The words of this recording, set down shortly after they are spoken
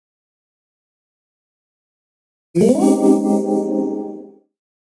Hi,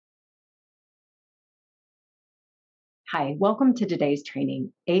 welcome to today's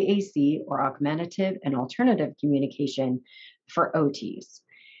training, AAC or Augmentative and Alternative Communication for OTs.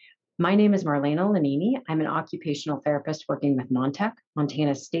 My name is Marlena Lanini. I'm an occupational therapist working with MonTECH,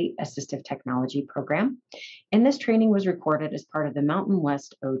 Montana State Assistive Technology Program. And this training was recorded as part of the Mountain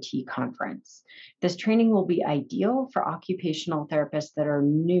West OT Conference. This training will be ideal for occupational therapists that are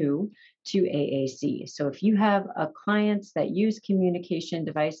new to AAC. So if you have clients that use communication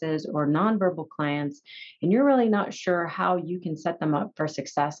devices or nonverbal clients, and you're really not sure how you can set them up for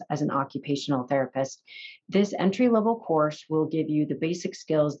success as an occupational therapist, this entry-level course will give you the basic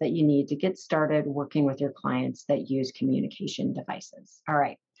skills that you need to get started working with your clients that use communication devices. All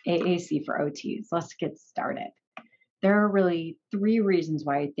right, AAC for OTs. Let's get started. There are really three reasons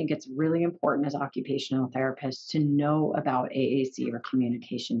why I think it's really important as occupational therapists to know about AAC or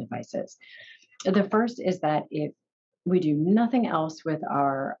communication devices. The first is that if we do nothing else with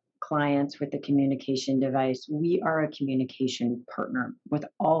our clients with the communication device, we are a communication partner with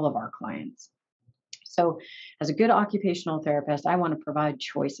all of our clients. So, as a good occupational therapist, I want to provide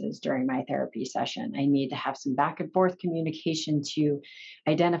choices during my therapy session. I need to have some back and forth communication to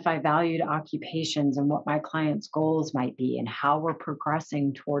identify valued occupations and what my clients' goals might be and how we're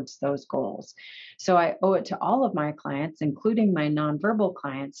progressing towards those goals. So, I owe it to all of my clients, including my nonverbal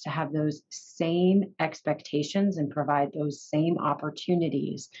clients, to have those same expectations and provide those same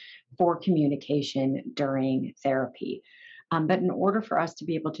opportunities for communication during therapy. But in order for us to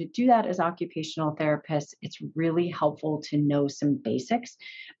be able to do that as occupational therapists, it's really helpful to know some basics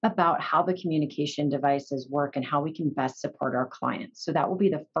about how the communication devices work and how we can best support our clients. So that will be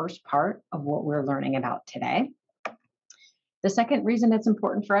the first part of what we're learning about today. The second reason it's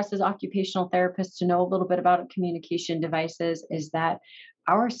important for us as occupational therapists to know a little bit about communication devices is that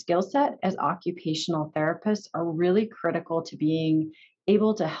our skill set as occupational therapists are really critical to being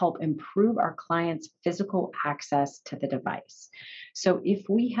able to help improve our clients' physical access to the device. So if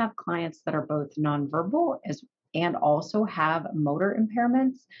we have clients that are both nonverbal and also have motor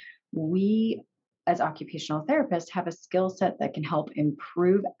impairments, we as occupational therapists have a skill set that can help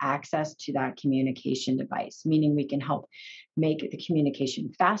improve access to that communication device, meaning we can help make the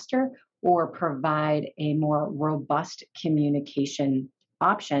communication faster or provide a more robust communication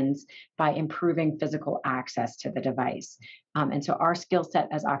options by improving physical access to the device. And so our skill set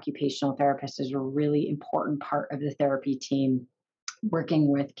as occupational therapists is a really important part of the therapy team working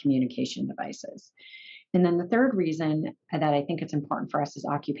with communication devices. And then the third reason that I think it's important for us as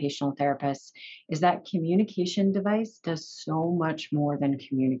occupational therapists is that communication device does so much more than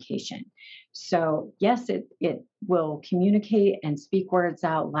communication. So yes, it will communicate and speak words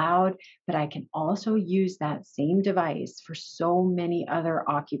out loud, but I can also use that same device for so many other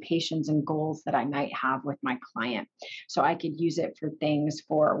occupations and goals that I might have with my client. So I could use it for things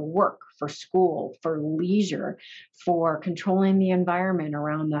for work, for school, for leisure, for controlling the environment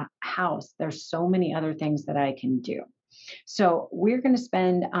around the house. There's so many other things that I can do. So we're going to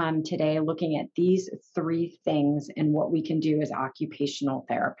spend today looking at these three things and what we can do as occupational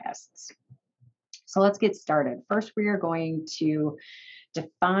therapists. So let's get started. First, we are going to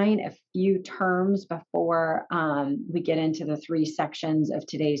define a few terms before we get into the three sections of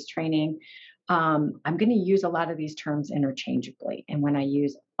today's training. I'm going to use a lot of these terms interchangeably. And when I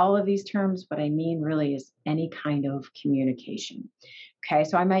use all of these terms, what I mean really is any kind of communication. Okay,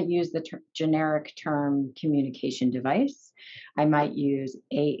 so I might use the generic term communication device. I might use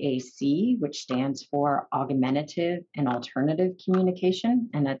AAC, which stands for Augmentative and Alternative Communication,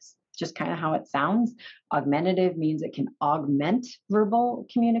 and that's just kind of how it sounds. Augmentative means it can augment verbal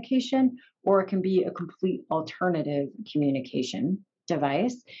communication, or it can be a complete alternative communication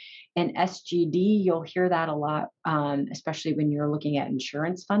device. And SGD, you'll hear that a lot, especially when you're looking at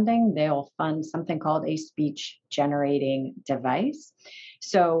insurance funding. They'll fund something called a speech generating device.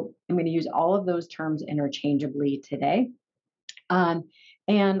 So I'm going to use all of those terms interchangeably today.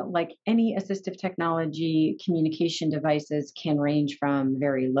 And like any assistive technology, communication devices can range from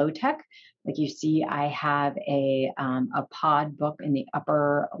very low tech. Like you see, I have a pod book in the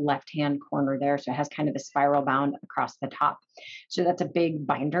upper left-hand corner there. So it has kind of a spiral bound across the top. So that's a big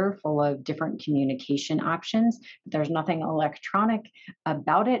binder full of different communication options. But there's nothing electronic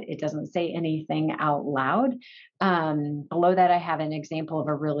about it. It doesn't say anything out loud. Below that, I have an example of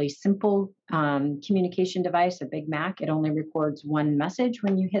a really simple communication device, a Big Mac. It only records one message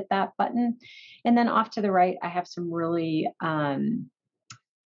when you hit that button. And then off to the right, I have some really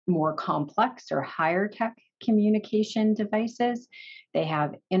more complex or higher tech communication devices. They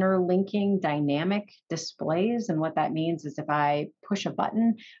have interlinking dynamic displays. And what that means is if I push a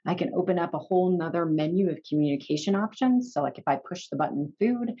button, I can open up a whole nother menu of communication options. So like if I push the button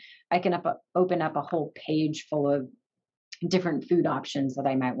food, I can open up a whole page full of different food options that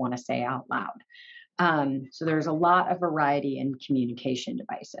I might want to say out loud. So there's a lot of variety in communication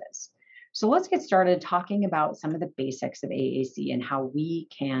devices. So let's get started talking about some of the basics of AAC and how we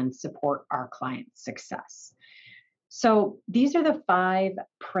can support our clients' success. So these are the 5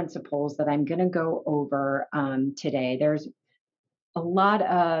 principles that I'm going to go over today. There's a lot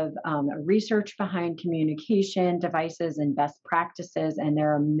of research behind communication devices and best practices, and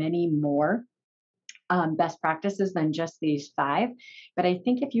there are many more best practices than just these 5. But I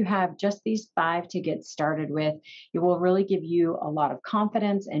think if you have just these 5 to get started with, it will really give you a lot of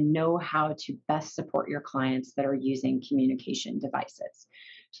confidence and know how to best support your clients that are using communication devices.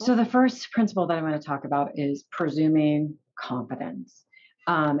 So the first principle that I want to talk about is presuming competence.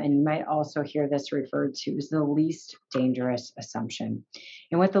 And you might also hear this referred to as the least dangerous assumption.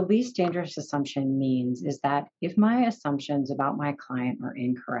 And what the least dangerous assumption means is that if my assumptions about my client are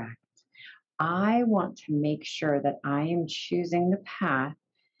incorrect, I want to make sure that I am choosing the path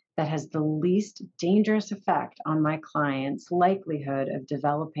that has the least dangerous effect on my client's likelihood of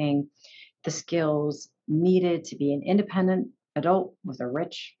developing the skills needed to be an independent adult with a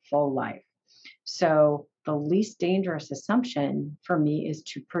rich, full life. So, the least dangerous assumption for me is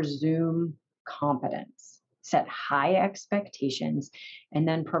to presume competence, set high expectations, and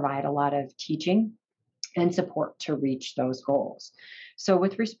then provide a lot of teaching and support to reach those goals. So,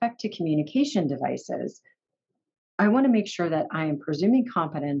 with respect to communication devices, I want to make sure that I am presuming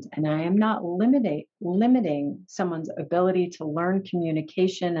competence and I am not limiting someone's ability to learn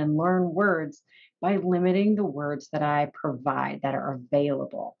communication and learn words by limiting the words that I provide that are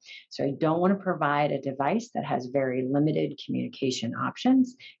available. So I don't want to provide a device that has very limited communication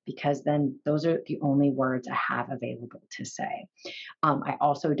options because then those are the only words I have available to say. I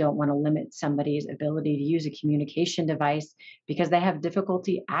also don't want to limit somebody's ability to use a communication device because they have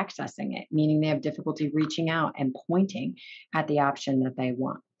difficulty accessing it, meaning they have difficulty reaching out and pointing at the option that they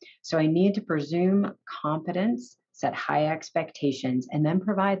want. So I need to presume competence, set high expectations, and then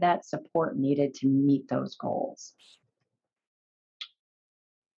provide that support needed to meet those goals.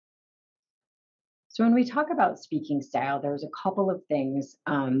 So when we talk about speaking style, there's a couple of things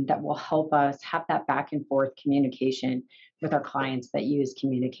that will help us have that back and forth communication with our clients that use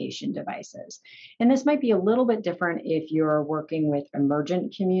communication devices. And this might be a little bit different if you're working with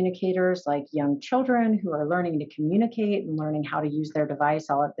emergent communicators like young children who are learning to communicate and learning how to use their device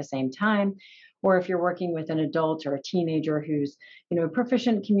all at the same time. Or if you're working with an adult or a teenager who's, a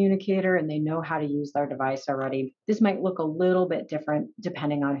proficient communicator and they know how to use their device already, this might look a little bit different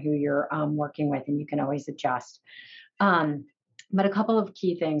depending on who you're working with, and you can always adjust. But a couple of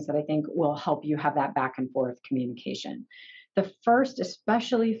key things that I think will help you have that back and forth communication. The first,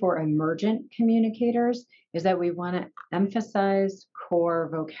 especially for emergent communicators, is that we want to emphasize core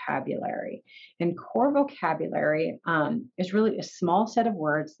vocabulary. And core vocabulary is really a small set of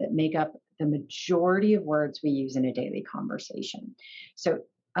words that make up the majority of words we use in a daily conversation. So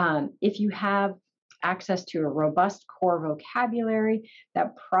if you have access to a robust core vocabulary,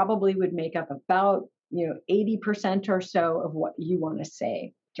 that probably would make up about 80% or so of what you want to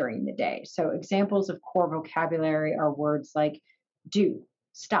say during the day. So examples of core vocabulary are words like do,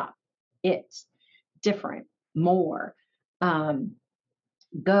 stop, it, different, more,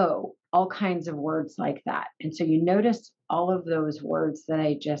 go, all kinds of words like that. And so you notice all of those words that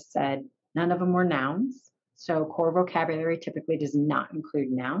I just said, none of them were nouns. So core vocabulary typically does not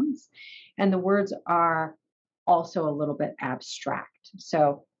include nouns. And the words are also a little bit abstract.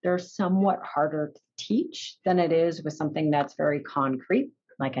 So they're somewhat harder to teach than it is with something that's very concrete,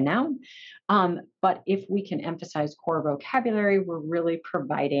 like a noun. But if we can emphasize core vocabulary, we're really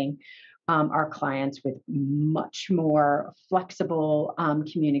providing our clients with much more flexible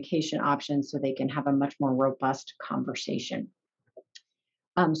communication options so they can have a much more robust conversation.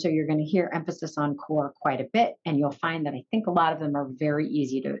 So you're going to hear emphasis on core quite a bit, and you'll find that I think a lot of them are very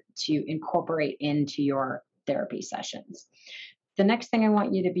easy to incorporate into your therapy sessions. The next thing I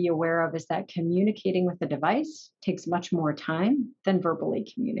want you to be aware of is that communicating with the device takes much more time than verbally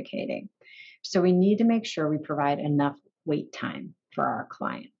communicating. So we need to make sure we provide enough wait time for our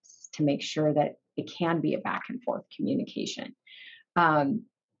clients to make sure that it can be a back and forth communication.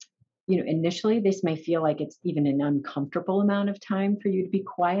 Initially, this may feel like it's even an uncomfortable amount of time for you to be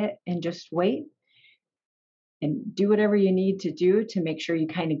quiet and just wait and do whatever you need to do to make sure you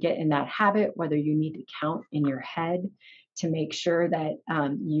kind of get in that habit, whether you need to count in your head to make sure that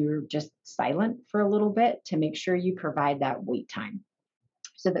you're just silent for a little bit, to make sure you provide that wait time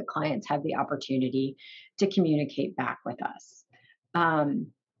so that clients have the opportunity to communicate back with us. Um,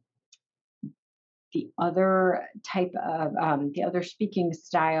 the other speaking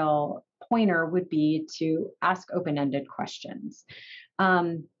style pointer would be to ask open-ended questions.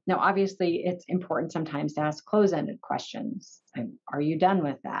 Now, obviously, it's important sometimes to ask close-ended questions. Are you done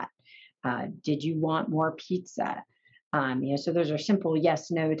with that? Did you want more pizza? So those are simple yes,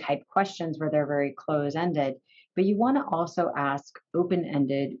 no type questions where they're very close-ended, but you want to also ask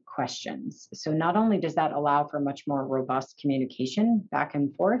open-ended questions. So not only does that allow for much more robust communication back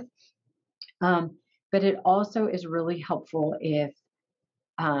and forth, um, but it also is really helpful if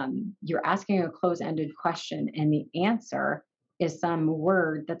you're asking a close-ended question and the answer is some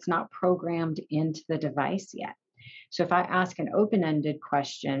word that's not programmed into the device yet. So if I ask an open-ended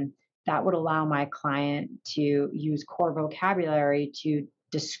question, that would allow my client to use core vocabulary to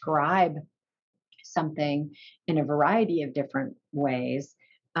describe something in a variety of different ways,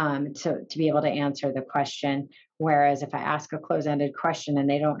 to be able to answer the question. Whereas if I ask a close-ended question and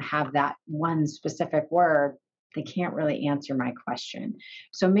they don't have that one specific word, they can't really answer my question.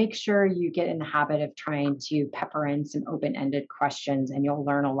 So make sure you get in the habit of trying to pepper in some open-ended questions, and you'll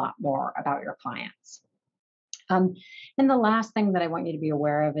learn a lot more about your clients. And the last thing that I want you to be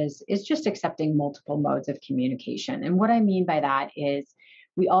aware of is just accepting multiple modes of communication. And what I mean by that is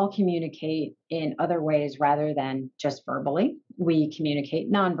we all communicate in other ways rather than just verbally. We communicate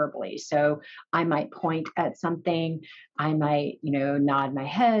non-verbally. So I might point at something, I might, nod my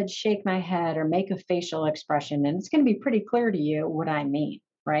head, shake my head, or make a facial expression, and it's going to be pretty clear to you what I mean,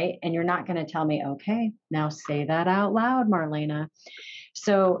 right? And you're not going to tell me, okay, now say that out loud, Marlena.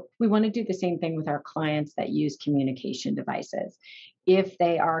 So we want to do the same thing with our clients that use communication devices. If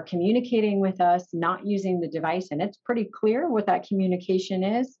they are communicating with us, not using the device, and it's pretty clear what that communication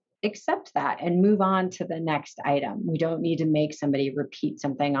is, accept that and move on to the next item. We don't need to make somebody repeat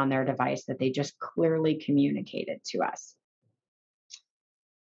something on their device that they just clearly communicated to us.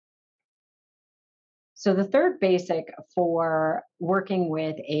 So the third basic for working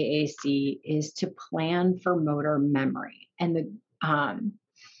with AAC is to plan for motor memory. And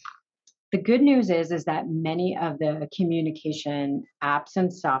the good news is that many of the communication apps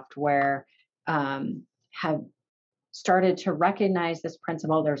and software have started to recognize this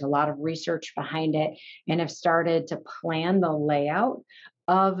principle. There's a lot of research behind it, and have started to plan the layout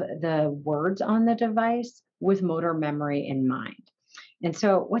of the words on the device with motor memory in mind. And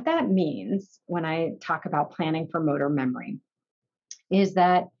so what that means when I talk about planning for motor memory is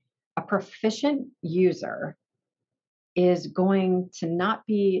that a proficient user is going to not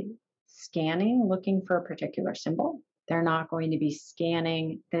be scanning looking for a particular symbol. They're not going to be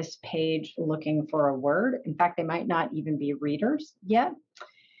scanning this page looking for a word. In fact, they might not even be readers yet.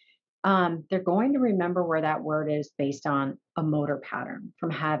 They're going to remember where that word is based on a motor pattern from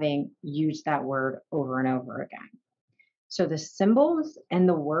having used that word over and over again. So the symbols and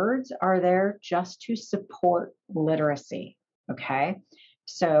the words are there just to support literacy, okay?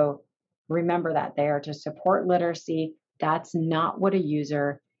 So remember that they are to support literacy. That's not what a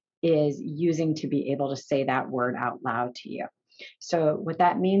user is using to be able to say that word out loud to you. So what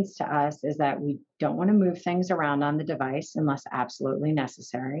that means to us is that we don't want to move things around on the device unless absolutely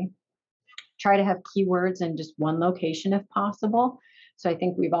necessary. Try to have keywords in just one location if possible. So I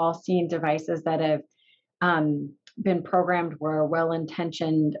think we've all seen devices that have been programmed where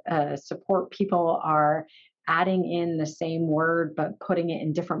well-intentioned support people are adding in the same word but putting it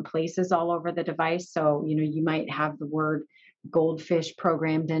in different places all over the device. So you might have the word goldfish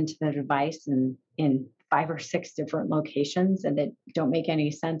programmed into the device and in 5 or 6 different locations, and that don't make any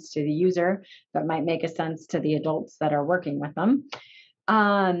sense to the user but might make a sense to the adults that are working with them.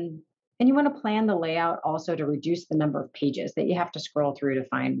 And you want to plan the layout also to reduce the number of pages that you have to scroll through to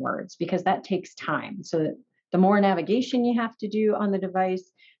find words, because that takes time. So the more navigation you have to do on the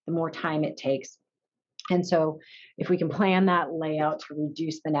device, the more time it takes. And so if we can plan that layout to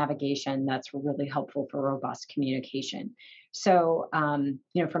reduce the navigation, that's really helpful for robust communication. So,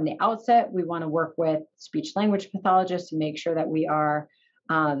 from the outset, we want to work with speech language pathologists to make sure that we are,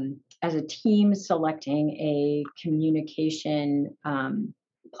 as a team, selecting a communication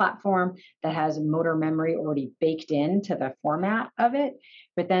platform that has motor memory already baked into the format of it.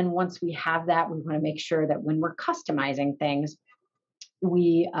 But then once we have that, we want to make sure that when we're customizing things,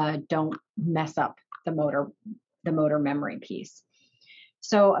 we don't mess up the motor memory piece.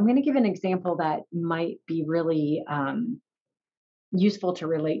 So I'm going to give an example that might be really useful to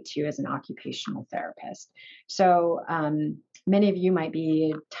relate to as an occupational therapist. So Many of you might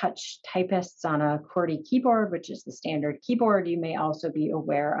be touch typists on a QWERTY keyboard, which is the standard keyboard. You may also be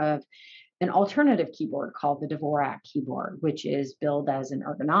aware of an alternative keyboard called the Dvorak keyboard, which is billed as an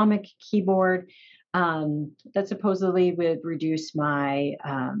ergonomic keyboard that supposedly would reduce my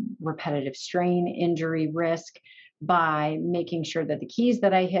repetitive strain injury risk by making sure that the keys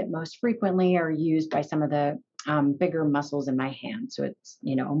that I hit most frequently are used by some of the bigger muscles in my hand. So it's,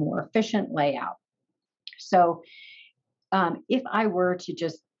 a more efficient layout. So if I were to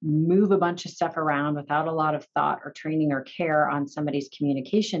just move a bunch of stuff around without a lot of thought or training or care on somebody's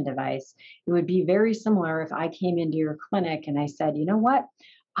communication device, it would be very similar if I came into your clinic and I said, you know what,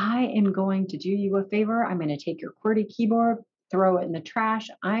 I am going to do you a favor. I'm going to take your QWERTY keyboard, throw it in the trash.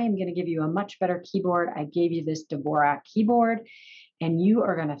 I am going to give you a much better keyboard. I gave you this Dvorak keyboard, and you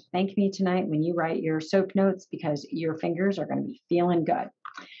are going to thank me tonight when you write your soap notes because your fingers are going to be feeling good.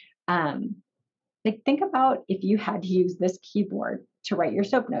 Like, think about if you had to use this keyboard to write your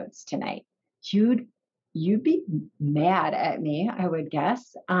soap notes tonight. You'd be mad at me, I would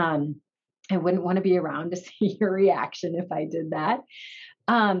guess. I wouldn't want to be around to see your reaction if I did that.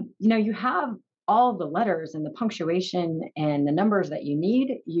 You have all the letters and the punctuation and the numbers that you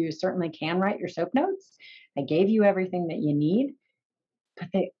need. You certainly can write your soap notes. I gave you everything that you need, but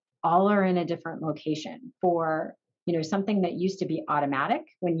they all are in a different location. For something that used to be automatic,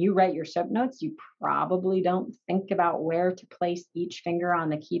 when you write your soap notes, you probably don't think about where to place each finger on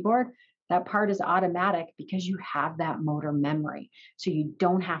the keyboard. That part is automatic because you have that motor memory. So you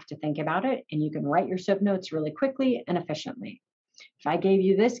don't have to think about it, and you can write your soap notes really quickly and efficiently. If I gave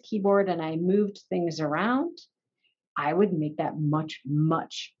you this keyboard and I moved things around, I would make that much,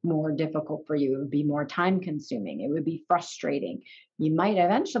 much more difficult for you. It would be more time consuming. It would be frustrating. You might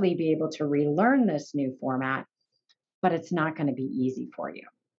eventually be able to relearn this new format, but it's not going to be easy for you.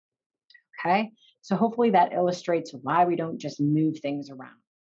 Okay, so hopefully that illustrates why we don't just move things around.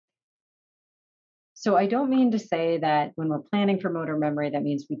 So I don't mean to say that when we're planning for motor memory, that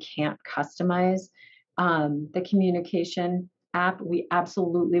means we can't customize the communication app. We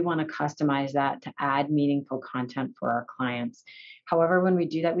absolutely want to customize that to add meaningful content for our clients. However, when we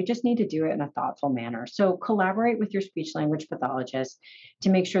do that, we just need to do it in a thoughtful manner. So collaborate with your speech language pathologist to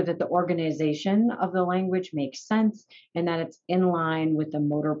make sure that the organization of the language makes sense and that it's in line with the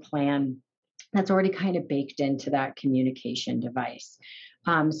motor plan that's already kind of baked into that communication device.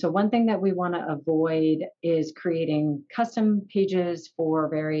 So one thing that we want to avoid is creating custom pages for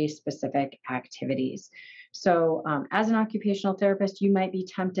very specific activities. So as an occupational therapist, you might be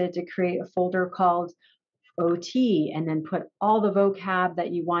tempted to create a folder called OT and then put all the vocab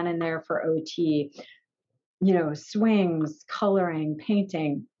that you want in there for OT, swings, coloring,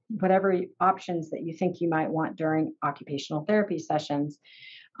 painting, whatever options that you think you might want during occupational therapy sessions.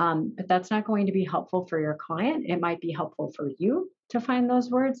 But that's not going to be helpful for your client. It might be helpful for you to find those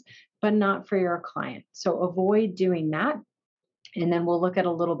words, but not for your client. So avoid doing that. And then we'll look at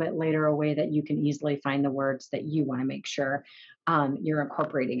a little bit later a way that you can easily find the words that you want to make sure you're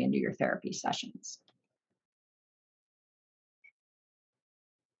incorporating into your therapy sessions.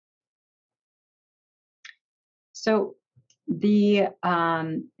 So the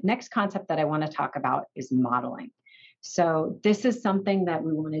next concept that I want to talk about is modeling. So this is something that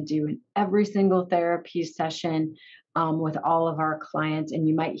we want to do in every single therapy session with all of our clients. And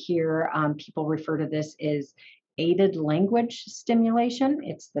you might hear people refer to this as aided language stimulation.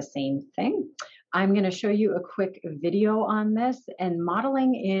 It's the same thing. I'm going to show you a quick video on this. And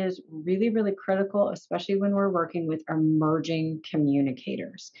modeling is really, really critical, especially when we're working with emerging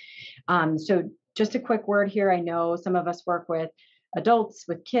communicators. So just a quick word here. I know some of us work with adults,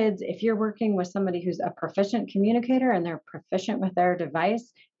 with kids. If you're working with somebody who's a proficient communicator and they're proficient with their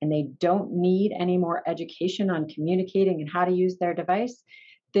device and they don't need any more education on communicating and how to use their device,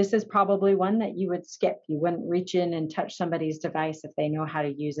 this is probably one that you would skip. You wouldn't reach in and touch somebody's device if they know how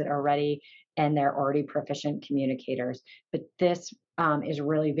to use it already and they're already proficient communicators. But this is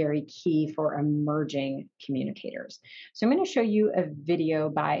really very key for emerging communicators. So I'm going to show you a video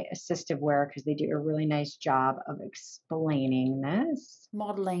by Assistive Wear because they do a really nice job of explaining this.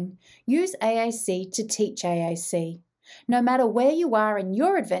 Modeling. Use AAC to teach AAC. No matter where you are in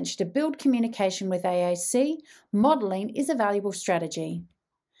your adventure to build communication with AAC, modeling is a valuable strategy.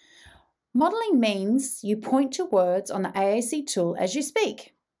 Modeling means you point to words on the AAC tool as you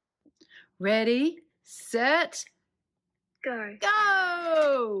speak. Ready, set, Go.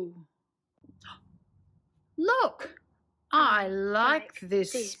 Go! Look, I like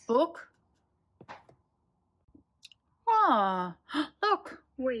this book. Ah, look,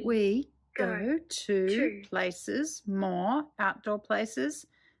 we go to places, more outdoor places.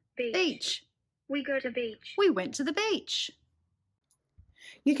 Beach. Beach. We go to beach. We went to the beach.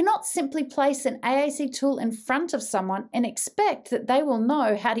 You cannot simply place an AAC tool in front of someone and expect that they will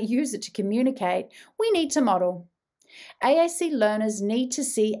know how to use it to communicate. We need to model. AAC learners need to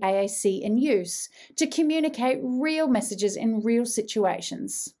see AAC in use to communicate real messages in real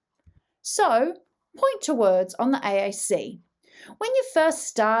situations. So, point to words on the AAC. When you first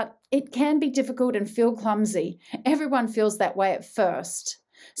start, it can be difficult and feel clumsy. Everyone feels that way at first.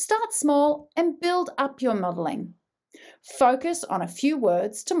 Start small and build up your modelling. Focus on a few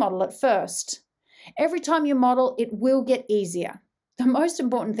words to model at first. Every time you model, it will get easier. The most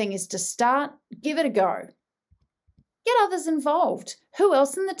important thing is to start, give it a go. Get others involved. Who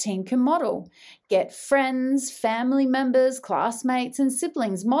else in the team can model? Get friends, family members, classmates, and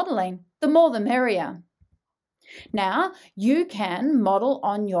siblings modeling. The more the merrier. Now, you can model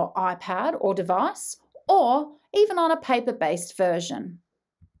on your iPad or device, or even on a paper-based version.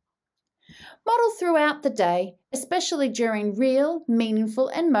 Model throughout the day, especially during real, meaningful,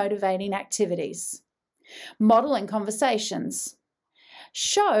 and motivating activities. Model in conversations.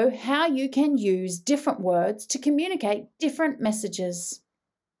 Show how you can use different words to communicate different messages.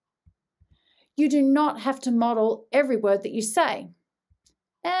 You do not have to model every word that you say.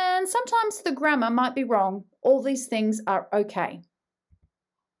 And sometimes the grammar might be wrong. All these things are okay.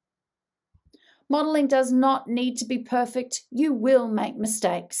 Modeling does not need to be perfect. You will make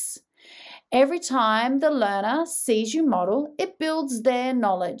mistakes. Every time the learner sees you model, it builds their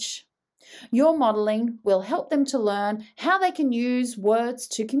knowledge. Your modeling will help them to learn how they can use words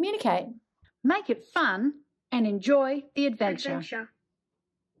to communicate. Make it fun and enjoy the adventure.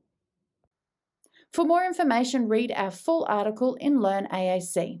 For more information, read our full article in Learn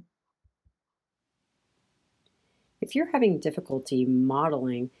AAC. If you're having difficulty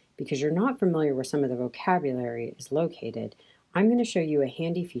modeling because you're not familiar where some of the vocabulary is located, I'm going to show you a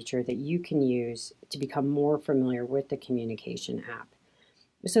handy feature that you can use to become more familiar with the communication app.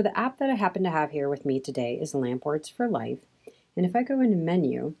 So the app that I happen to have here with me today is Lamp Words for Life. And if I go into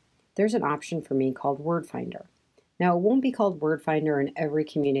Menu, there's an option for me called Word Finder. Now, it won't be called Word Finder in every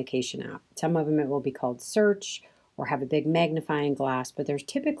communication app. Some of them it will be called Search or have a big magnifying glass, but there's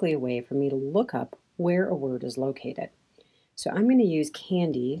typically a way for me to look up where a word is located. So I'm going to use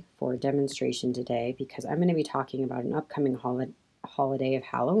Candy for a demonstration today because I'm going to be talking about an upcoming holiday of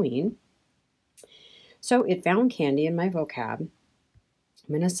Halloween. So it found Candy in my vocab.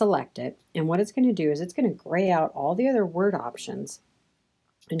 I'm going to select it, and what it's going to do is it's going to gray out all the other word options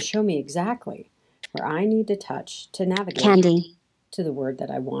and show me exactly where I need to touch to navigate Candy. to the word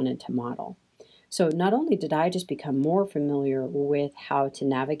that I wanted to model. So not only did I just become more familiar with how to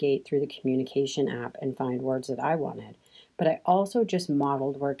navigate through the communication app and find words that I wanted, but I also just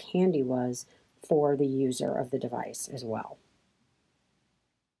modeled where Candy was for the user of the device as well.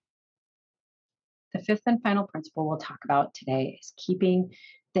 The fifth and final principle we'll talk about today is keeping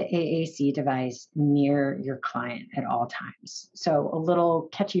the AAC device near your client at all times. So a little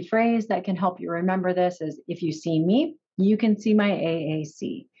catchy phrase that can help you remember this is, if you see me, you can see my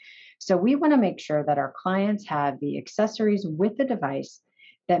AAC. So we want to make sure that our clients have the accessories with the device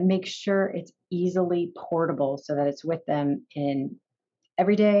that make sure it's easily portable so that it's with them in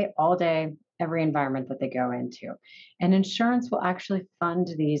every day, all day, every environment that they go into. And insurance will actually fund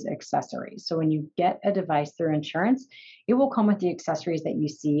these accessories. So when you get a device through insurance, it will come with the accessories that you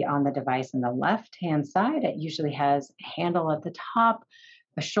see on the device on the left-hand side. It usually has a handle at the top,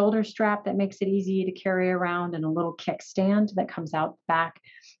 a shoulder strap that makes it easy to carry around, and a little kickstand that comes out back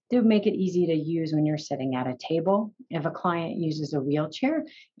to make it easy to use when you're sitting at a table. If a client uses a wheelchair,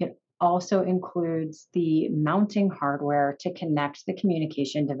 it also includes the mounting hardware to connect the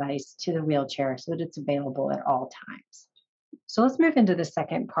communication device to the wheelchair so that it's available at all times. So let's move into the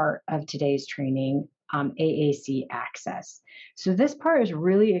second part of today's training, AAC access. So this part is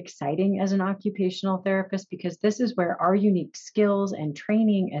really exciting as an occupational therapist because this is where our unique skills and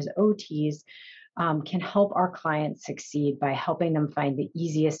training as OTs can help our clients succeed by helping them find the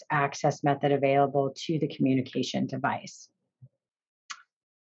easiest access method available to the communication device.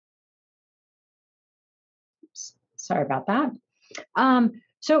 Sorry about that.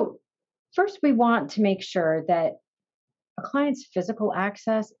 So first, we want to make sure that a client's physical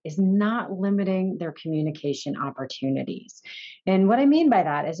access is not limiting their communication opportunities. And what I mean by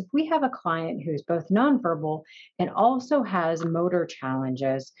that is if we have a client who's both nonverbal and also has motor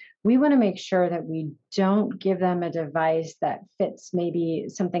challenges, we want to make sure that we don't give them a device that fits maybe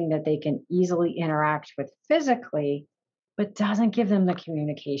something that they can easily interact with physically, but doesn't give them the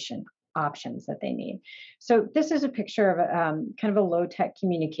communication options that they need. So this is a picture of a kind of a low-tech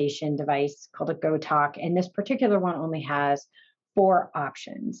communication device called a GoTalk, and this particular one only has 4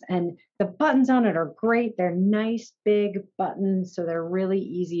 options. And the buttons on it are great. They're nice big buttons, so they're really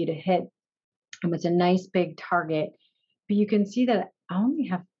easy to hit. And it's a nice big target. But you can see that I only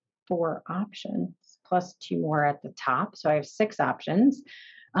have 4 options plus 2 more at the top. So I have 6 options.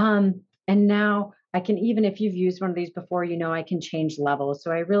 And now I can, even if you've used one of these before, you know I can change levels.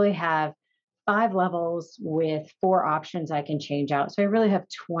 So I really have 5 levels with 4 options I can change out. So I really have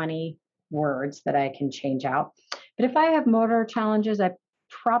 20 words that I can change out. But if I have motor challenges, I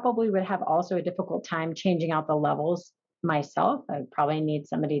probably would have also a difficult time changing out the levels myself. I would probably need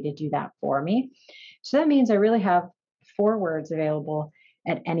somebody to do that for me. So that means I really have 4 words available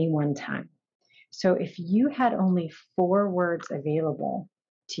at any one time. So if you had only 4 words available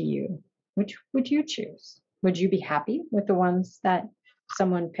to you, which would you choose? Would you be happy with the ones that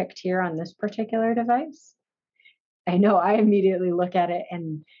someone picked here on this particular device? I know I immediately look at it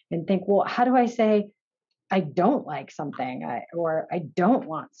and think, well, how do I say I don't like something, or I don't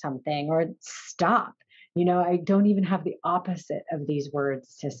want something, or stop? I don't even have the opposite of these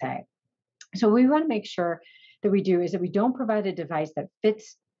words to say. So we want to make sure that we don't provide a device that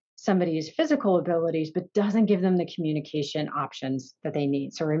fits somebody's physical abilities, but doesn't give them the communication options that they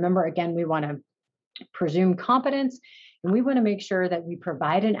need. So remember, again, we want to presume competence, and we want to make sure that we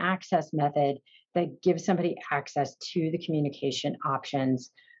provide an access method that gives somebody access to the communication options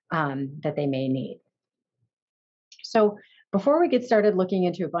that they may need. So before we get started looking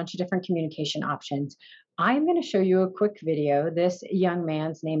into a bunch of different communication options, I'm going to show you a quick video. This young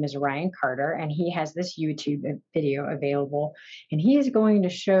man's name is Ryan Carter, and he has this YouTube video available. And he is going to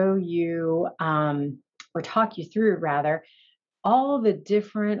show you, or talk you through rather, all the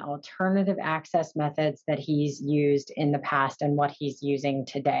different alternative access methods that he's used in the past and what he's using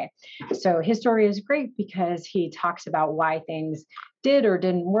today. So his story is great because he talks about why things did or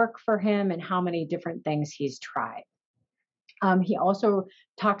didn't work for him and how many different things he's tried. He also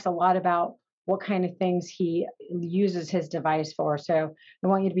talks a lot about what kind of things he uses his device for. So I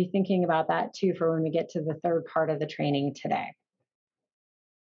want you to be thinking about that too for when we get to the third part of the training today.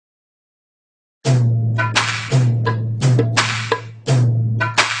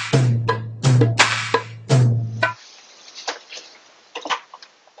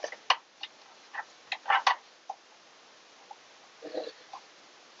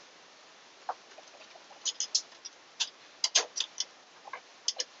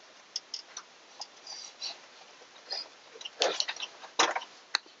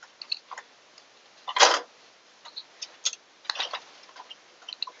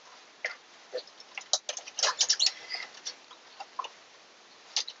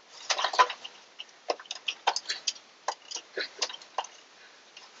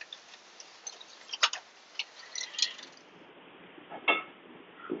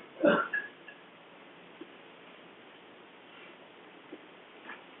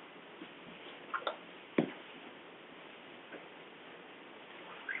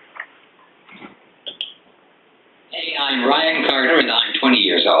 Hey, I'm Ryan Carter, and I'm 20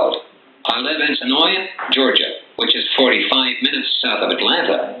 years old. I live in Sonoya, Georgia, which is 45 minutes south of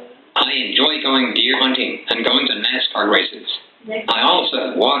Atlanta. I enjoy going deer hunting and going to NASCAR races. I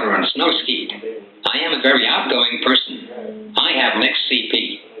also water and snow skied. I am a very outgoing person. I have mixed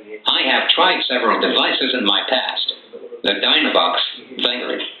CP. I have tried several devices in my past. The Dynavox,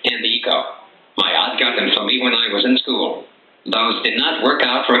 Vanguard, and the Eco. My aunt got them for me when I was in school. Those did not work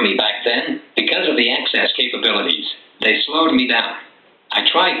out for me back then because of the access capabilities. They slowed me down. I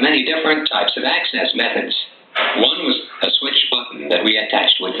tried many different types of access methods. One was a switch button that we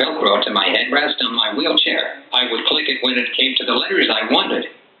attached with Velcro to my headrest on my wheelchair. I would click it when it came to the letters I wanted.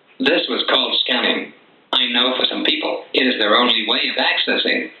 This was called scanning. I know for some people it is their only way of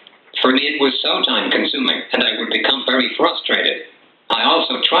accessing. For me it was so time-consuming, and I would become very frustrated. I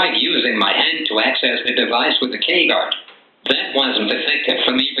also tried using my hand to access the device with the K-guard. That wasn't effective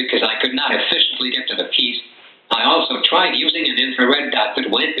for me because I could not efficiently get to the keys. I also tried using an infrared dot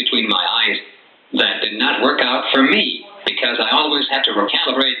that went between my eyes. That did not work out for me because I always had to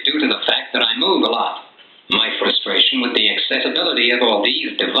recalibrate due to the fact that I move a lot. My frustration with the accessibility of all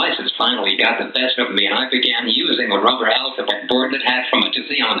these devices finally got the best of me, and I began using a rubber alphabet board that had from A to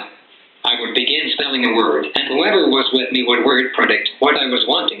Z on it. I would begin spelling a word, and whoever was with me would word predict what I was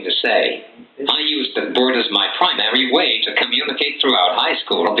wanting to say. I used the board as my primary way to communicate throughout high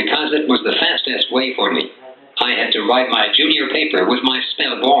school because it was the fastest way for me. I had to write my junior paper with my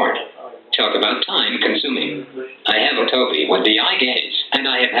spell board. Talk about time consuming. I have a Toby with the eye gaze, and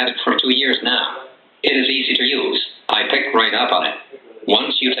I have had it for 2 years now. It is easy to use. I picked right up on it.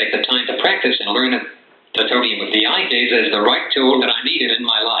 Once you take the time to practice and learn it, the Toby with the eye gaze is the right tool that I needed in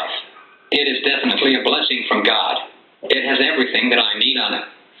my life. It is definitely a blessing from God. It has everything that I need on it.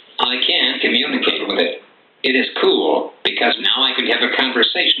 I can communicate with it. It is cool because now I can have a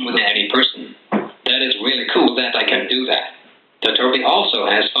conversation with any person. That is really cool that I can do that. The Toby also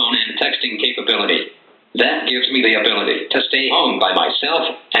has phone and texting capability. That gives me the ability to stay home by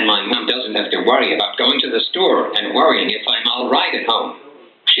myself, and my mom doesn't have to worry about going to the store and worrying if I'm all right at home.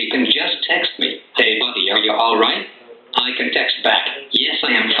 She can just text me, "Hey buddy, are you all right?" I can text back, "Yes,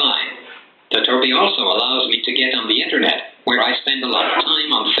 I am fine." The Toby also allows me to get on the internet, where I spend a lot of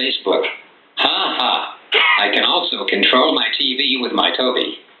time on Facebook. Ha ha! I can also control my TV with my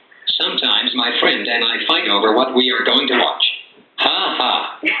Toby. Sometimes my friend and I fight over what we are going to watch. Ha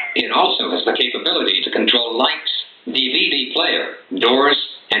ha! It also has the capability to control lights, DVD player, doors,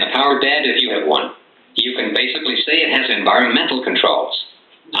 and a power bed if you have one. You can basically say it has environmental controls.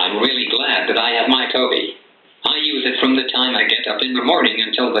 I'm really glad that I have my Toby. I use it from the time I get up in the morning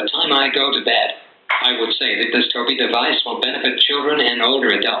until the time I go to bed. I would say that this Toby device will benefit children and older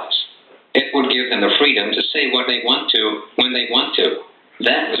adults. It would give them the freedom to say what they want to, when they want to.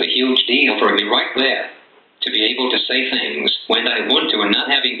 That was a huge deal for me right there. To be able to say things when I want to and not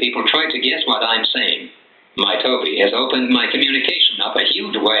having people try to guess what I'm saying. My Toby has opened my communication up a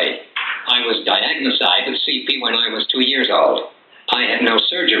huge way. I was diagnosed with CP when I was 2 years old. I had no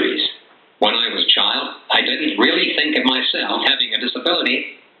surgeries. When I was a child, I didn't really think of myself having a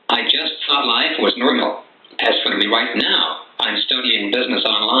disability. I just thought life was normal. As for me right now, I'm studying business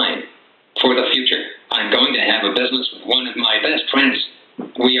online. For the future, I'm going to have a business with one of my best friends.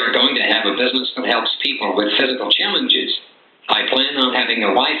 We are going to have a business that helps people with physical challenges. I plan on having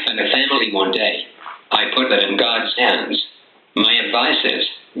a wife and a family one day. I put that in God's hands. My advice is,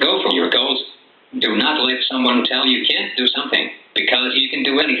 go for your goals. Do not let someone tell you can't do something, because you can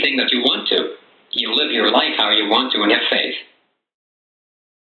do anything that you want to. You live your life how you want to and have faith.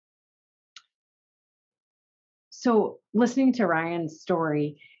 So listening to Ryan's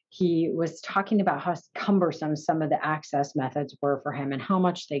story, he was talking about how cumbersome some of the access methods were for him and how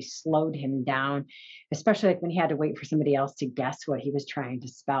much they slowed him down, especially like when he had to wait for somebody else to guess what he was trying to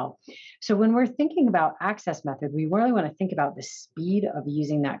spell. So when we're thinking about access method, we really want to think about the speed of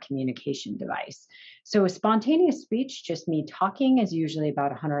using that communication device. So a spontaneous speech, just me talking, is usually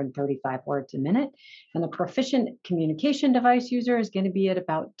about 135 words a minute. And the proficient communication device user is going to be at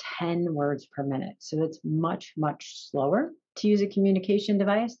about 10 words per minute. So that's much, much slower to use a communication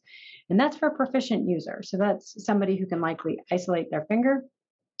device. And that's for a proficient user. So that's somebody who can likely isolate their finger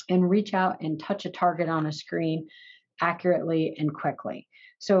and reach out and touch a target on a screen accurately and quickly.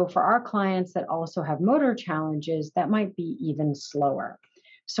 So for our clients that also have motor challenges, that might be even slower.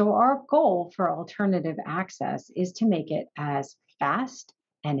 So our goal for alternative access is to make it as fast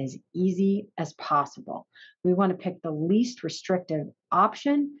and as easy as possible. We want to pick the least restrictive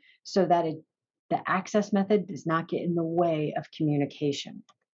option so that the access method does not get in the way of communication.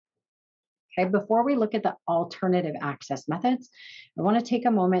 Okay, before we look at the alternative access methods, I want to take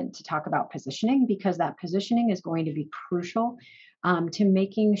a moment to talk about positioning, because that positioning is going to be crucial to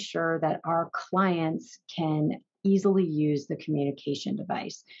making sure that our clients can easily use the communication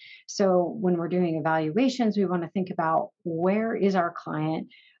device. So when we're doing evaluations, we want to think about where is our client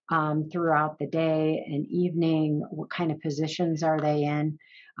throughout the day and evening, what kind of positions are they in?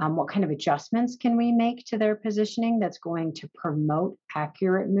 What kind of adjustments can we make to their positioning that's going to promote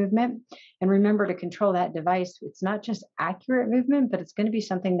accurate movement? And remember, to control that device, it's not just accurate movement, but it's going to be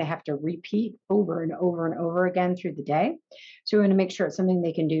something they have to repeat over and over and over again through the day. So we want to make sure it's something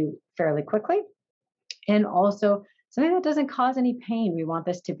they can do fairly quickly, and also something that doesn't cause any pain. We want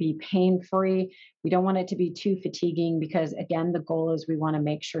this to be pain-free. We don't want it to be too fatiguing, because again, the goal is we want to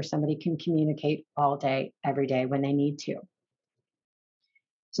make sure somebody can communicate all day, every day when they need to.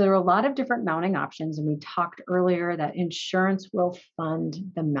 So there are a lot of different mounting options, and we talked earlier that insurance will fund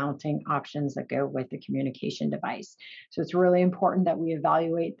the mounting options that go with the communication device. So it's really important that we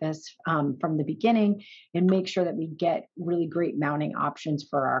evaluate this from the beginning and make sure that we get really great mounting options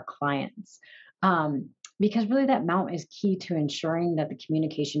for our clients. Because really that mount is key to ensuring that the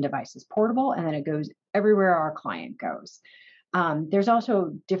communication device is portable and that it goes everywhere our client goes. There's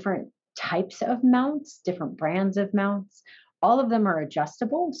also different types of mounts, different brands of mounts. All of them are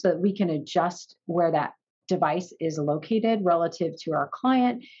adjustable so that we can adjust where that device is located relative to our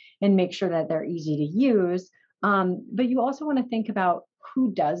client and make sure that they're easy to use. But you also want to think about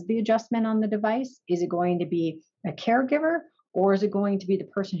who does the adjustment on the device. Is it going to be a caregiver, or is it going to be the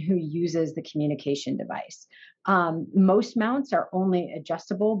person who uses the communication device? Most mounts are only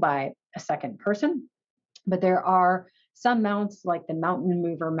adjustable by a second person, but there are some mounts like the mountain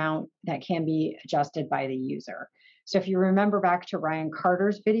mover mount that can be adjusted by the user. So if you remember back to Ryan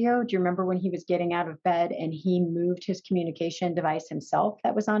Carter's video, do you remember when he was getting out of bed and he moved his communication device himself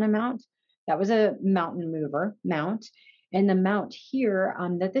that was on a mount? That was a mountain mover mount. And the mount here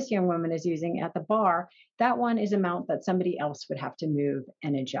that this young woman is using at the bar, that one is a mount that somebody else would have to move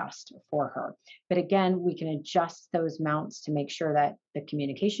and adjust for her. But again, we can adjust those mounts to make sure that the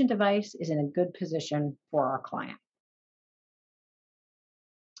communication device is in a good position for our client.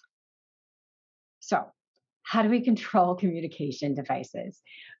 So how do we control communication devices?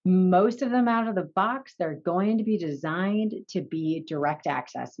 Most of them out of the box, they're going to be designed to be direct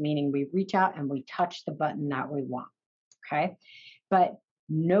access, meaning we reach out and we touch the button that we want. Okay. But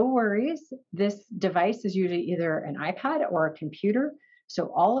no worries. This device is usually either an iPad or a computer.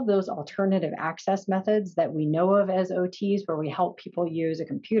 So all of those alternative access methods that we know of as OTs, where we help people use a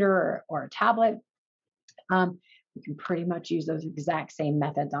computer or a tablet, we can pretty much use those exact same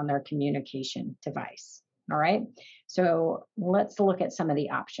methods on their communication device. All right. So let's look at some of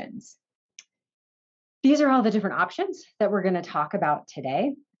the options. These are all the different options that we're going to talk about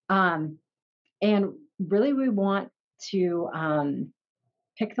today. And really, we want to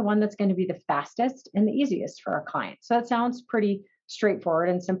pick the one that's going to be the fastest and the easiest for our client. So that sounds pretty straightforward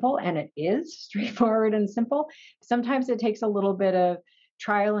and simple, and it is straightforward and simple. Sometimes it takes a little bit of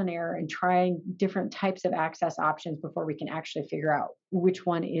trial and error and trying different types of access options before we can actually figure out which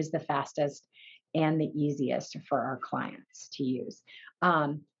one is the fastest and the easiest for our clients to use.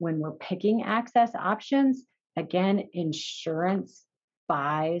 When we're picking access options, again, insurance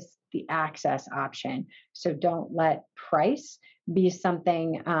buys the access option. So don't let price be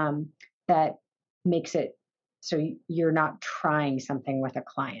something that makes it so you're not trying something with a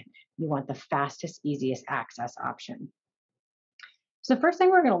client. You want the fastest, easiest access option. So the first thing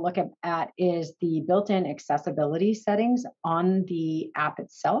we're going to look at is the built-in accessibility settings on the app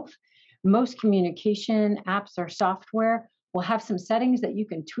itself. Most communication apps or software will have some settings that you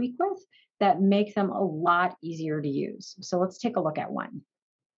can tweak with that make them a lot easier to use. So let's take a look at one.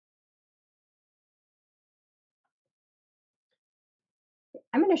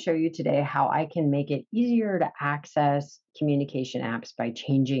 I'm going to show you today how I can make it easier to access communication apps by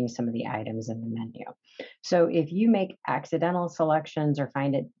changing some of the items in the menu. So if you make accidental selections or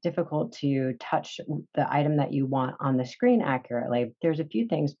find it difficult to touch the item that you want on the screen accurately, there's a few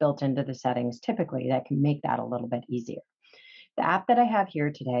things built into the settings typically that can make that a little bit easier. The app that I have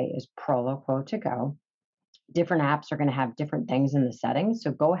here today is Proloquo to Go. Different apps are going to have different things in the settings,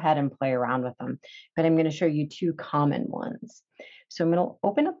 so go ahead and play around with them. But I'm going to show you two common ones. So I'm going to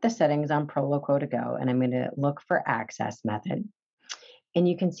open up the settings on Proloquo to Go, and I'm going to look for access method. And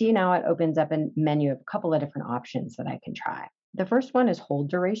you can see now it opens up a menu of a couple of different options that I can try. The first one is hold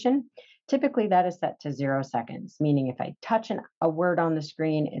duration. Typically that is set to 0 seconds, meaning if I touch a word on the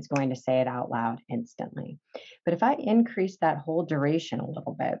screen, it's going to say it out loud instantly. But if I increase that hold duration a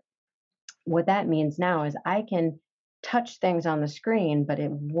little bit, what that means now is I can touch things on the screen, but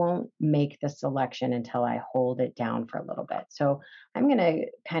it won't make the selection until I hold it down for a little bit. So I'm going to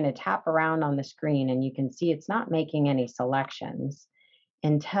kind of tap around on the screen, and you can see it's not making any selections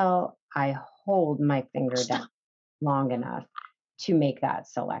until I hold my finger down long enough to make that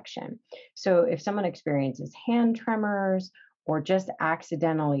selection. So if someone experiences hand tremors or just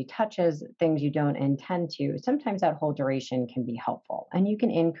accidentally touches things you don't intend to, sometimes that hold duration can be helpful. And you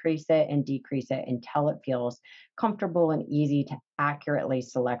can increase it and decrease it until it feels comfortable and easy to accurately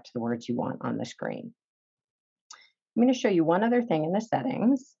select the words you want on the screen. I'm going to show you one other thing in the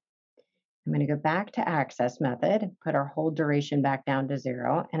settings. I'm going to go back to access method, put our hold duration back down to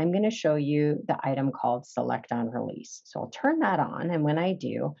 0, and I'm going to show you the item called select on release. So I'll turn that on, and when I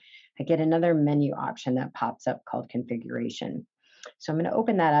do, I get another menu option that pops up called configuration. So I'm going to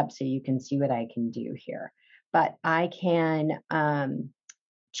open that up so you can see what I can do here. But I can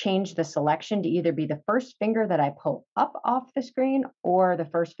change the selection to either be the first finger that I pull up off the screen or the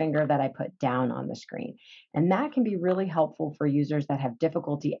first finger that I put down on the screen. And that can be really helpful for users that have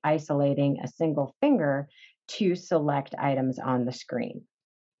difficulty isolating a single finger to select items on the screen.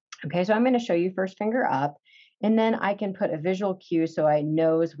 Okay, so I'm going to show you first finger up, and then I can put a visual cue so I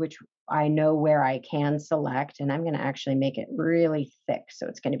know where I can select, and I'm going to actually make it really thick so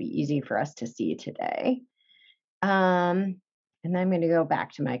it's going to be easy for us to see today. And then I'm going to go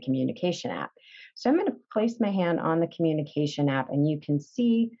back to my communication app. So I'm going to place my hand on the communication app, and you can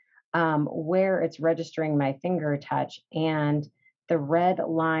see where it's registering my finger touch. And the red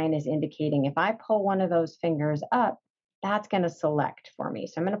line is indicating if I pull one of those fingers up, that's going to select for me.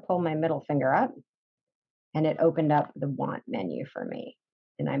 So I'm going to pull my middle finger up, and it opened up the want menu for me.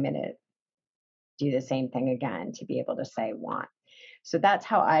 And I'm going to do the same thing again to be able to say want. So that's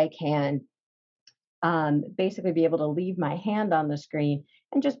how I can basically be able to leave my hand on the screen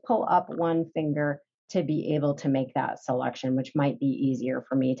and just pull up one finger to be able to make that selection, which might be easier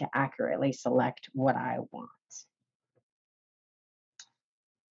for me to accurately select what I want.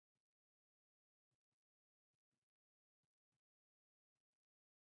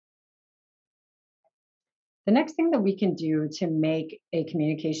 The next thing that we can do to make a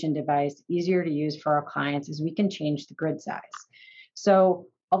communication device easier to use for our clients is we can change the grid size. So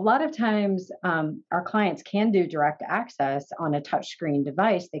a lot of times our clients can do direct access on a touchscreen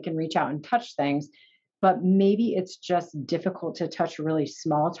device. They can reach out and touch things, but maybe it's just difficult to touch really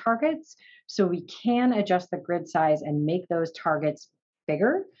small targets. So we can adjust the grid size and make those targets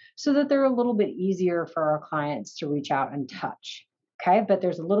bigger so that they're a little bit easier for our clients to reach out and touch. Okay, but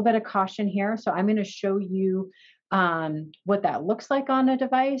there's a little bit of caution here. So I'm going to show you what that looks like on a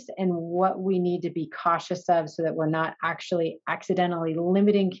device and what we need to be cautious of so that we're not actually accidentally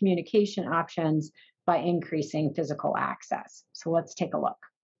limiting communication options by increasing physical access. So let's take a look.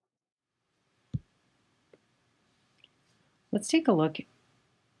 Let's take a look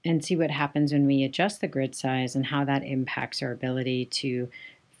and see what happens when we adjust the grid size and how that impacts our ability to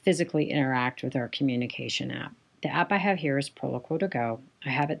physically interact with our communication app. The app I have here is Proloquo to Go. I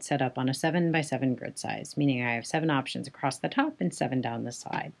have it set up on a 7x7 grid size, meaning I have 7 options across the top and 7 down the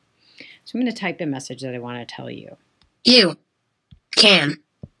side. So I'm going to type a message that I want to tell you. You can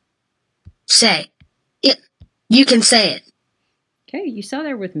say it. You can say it. Okay, you saw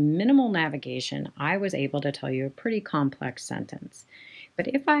there with minimal navigation, I was able to tell you a pretty complex sentence. But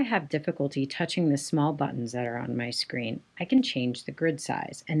if I have difficulty touching the small buttons that are on my screen, I can change the grid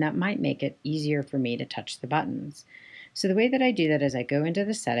size, and that might make it easier for me to touch the buttons. So the way that I do that is I go into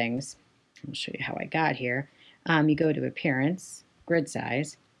the settings. I'll show you how I got here. You go to Appearance, Grid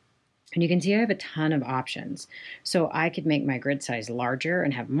Size, and you can see I have a ton of options. So I could make my grid size larger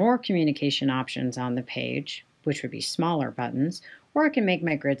and have more communication options on the page, which would be smaller buttons, or I can make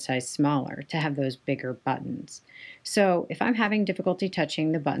my grid size smaller to have those bigger buttons. So if I'm having difficulty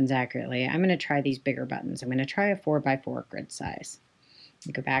touching the buttons accurately, I'm going to try these bigger buttons. I'm going to try a 4x4 grid size.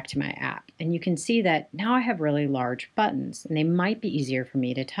 I go back to my app, and you can see that now I have really large buttons, and they might be easier for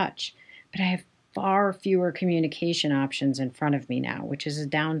me to touch, but I have far fewer communication options in front of me now, which is a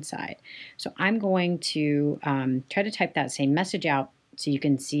downside. So I'm going to try to type that same message out so you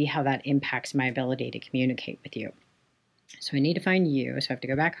can see how that impacts my ability to communicate with you. So I need to find you, so I have to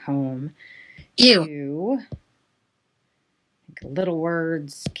go back home. You little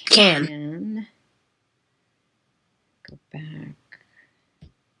words can go back.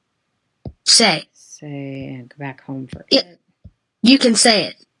 Say and go back home for it. You can say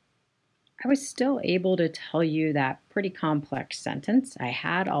it. I was still able to tell you that pretty complex sentence. I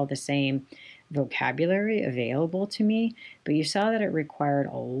had all the same vocabulary available to me, but you saw that it required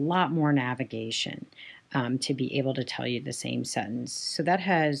a lot more navigation to be able to tell you the same sentence. So that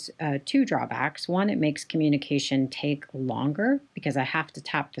has 2 drawbacks. One, it makes communication take longer because I have to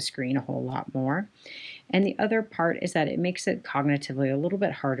tap the screen a whole lot more. And the other part is that it makes it cognitively a little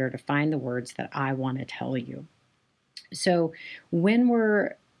bit harder to find the words that I want to tell you. So when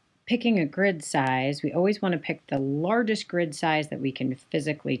we're picking a grid size, we always want to pick the largest grid size that we can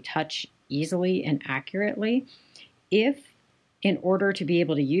physically touch easily and accurately. If in order to be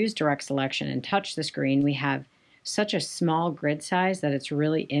able to use direct selection and touch the screen, we have such a small grid size that it's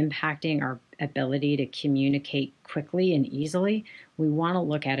really impacting our ability to communicate quickly and easily, we want to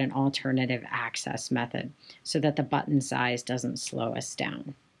look at an alternative access method so that the button size doesn't slow us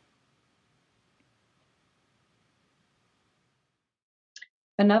down.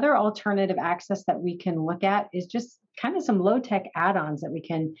 Another alternative access that we can look at is just kind of some low-tech add-ons that we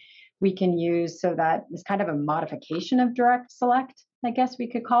can use, so that it's kind of a modification of direct select, I guess we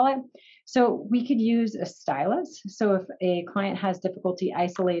could call it. So we could use a stylus. So if a client has difficulty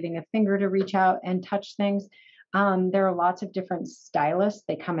isolating a finger to reach out and touch things, there are lots of different stylus.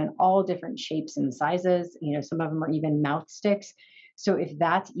 They come in all different shapes and sizes. You know, some of them are even mouth sticks. So if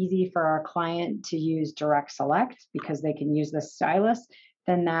that's easy for our client to use direct select because they can use the stylus,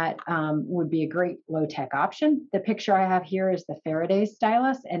 then that would be a great low-tech option. The picture I have here is the Faraday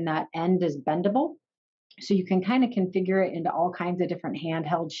stylus, and that end is bendable. So you can kind of configure it into all kinds of different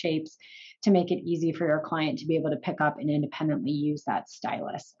handheld shapes to make it easy for your client to be able to pick up and independently use that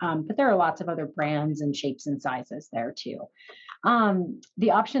stylus. But there are lots of other brands and shapes and sizes there too.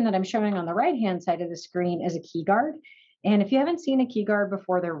 The option that I'm showing on the right-hand side of the screen is a key guard. And if you haven't seen a key guard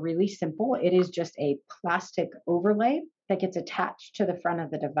before, they're really simple. It is just a plastic overlay that gets attached to the front of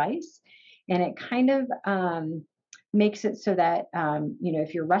the device. And it kind of makes it so that, you know,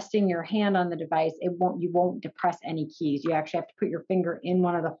 if you're resting your hand on the device, you won't depress any keys. You actually have to put your finger in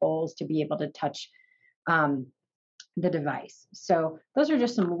one of the holes to be able to touch the device. So those are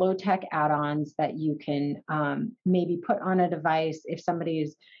just some low-tech add-ons that you can maybe put on a device if somebody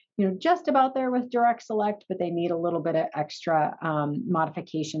is just about there with direct select, but they need a little bit of extra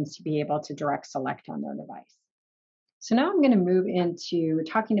modifications to be able to direct select on their device. So now I'm going to move into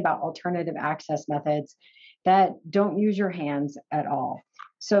talking about alternative access methods that don't use your hands at all.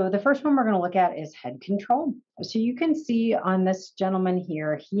 So the first one we're going to look at is head control. So you can see on this gentleman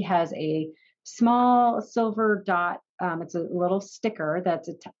here, he has a small silver dot. It's a little sticker that's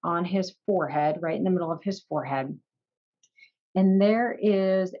on his forehead, right in the middle of his forehead. And there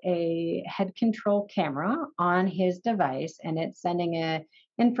is a head control camera on his device, and it's sending an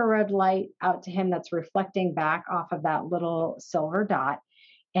infrared light out to him that's reflecting back off of that little silver dot.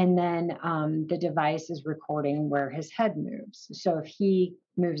 And then the device is recording where his head moves. So if he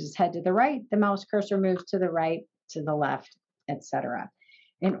moves his head to the right, the mouse cursor moves to the right, to the left, etc.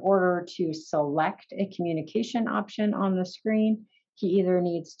 In order to select a communication option on the screen, he either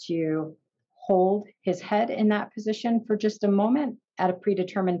needs to hold his head in that position for just a moment. At a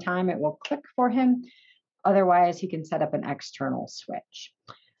predetermined time, it will click for him. Otherwise, he can set up an external switch.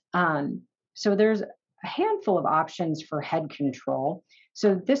 So there's a handful of options for head control.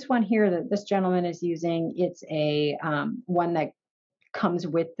 So this one here that this gentleman is using, it's a one that comes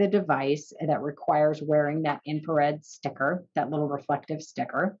with the device that requires wearing that infrared sticker, that little reflective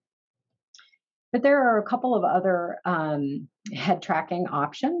sticker. But there are a couple of other head tracking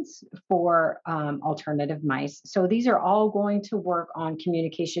options for alternative mice. So these are all going to work on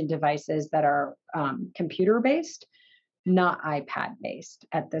communication devices that are computer-based, not iPad-based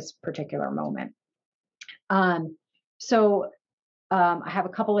at this particular moment. I have a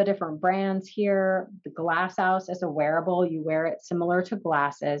couple of different brands here. The Glass House is a wearable. You wear it similar to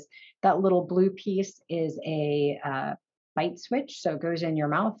glasses. That little blue piece is a bite switch. So it goes in your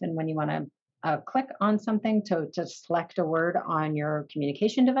mouth. And when you want to click on something to select a word on your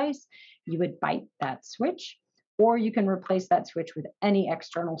communication device, you would bite that switch, or you can replace that switch with any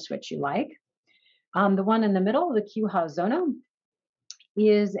external switch you like. The one in the middle, the QHA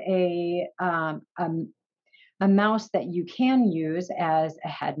is a mouse that you can use as a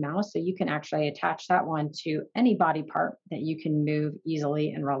head mouse. So you can actually attach that one to any body part that you can move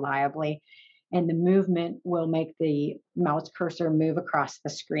easily and reliably. And the movement will make the mouse cursor move across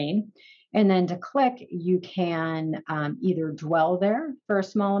the screen. And then to click, you can either dwell there for a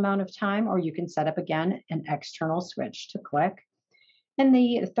small amount of time, or you can set up again an external switch to click. And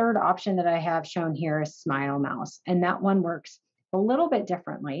the third option that I have shown here is Smile Mouse. And that one works a little bit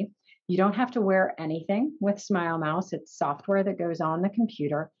differently. You don't have to wear anything with Smile Mouse. It's software that goes on the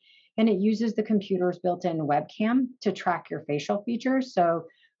computer, and it uses the computer's built-in webcam to track your facial features. So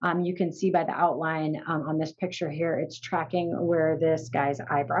you can see by the outline on this picture here, it's tracking where this guy's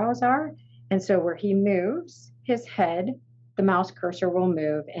eyebrows are. And so where he moves his head, the mouse cursor will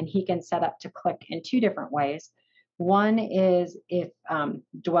move, and he can set up to click in two different ways. One is if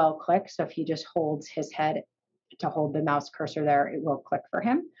dwell click. So if he just holds his head to hold the mouse cursor there, it will click for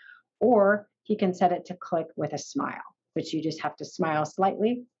him. Or he can set it to click with a smile, which you just have to smile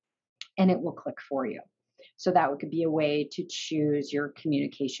slightly and it will click for you. So that could be a way to choose your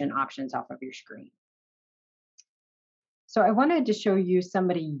communication options off of your screen. So I wanted to show you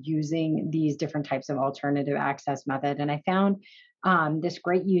somebody using these different types of alternative access method. And I found this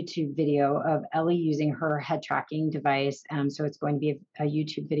great YouTube video of Ellie using her head tracking device. So it's going to be a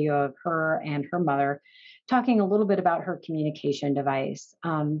YouTube video of her and her mother talking a little bit about her communication device.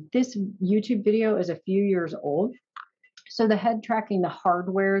 This YouTube video is a few years old. So the head tracking, the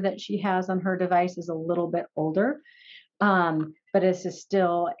hardware that she has on her device is a little bit older, but this is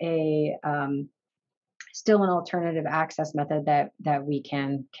still an alternative access method that we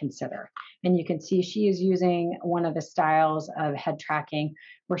can consider. And you can see she is using one of the styles of head tracking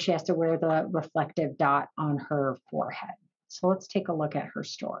where she has to wear the reflective dot on her forehead. So let's take a look at her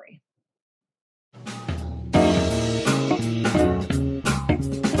story.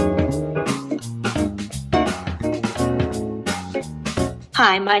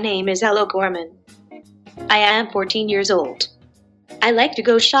 Hi, my name is Ella Gorman. I am 14 years old. I like to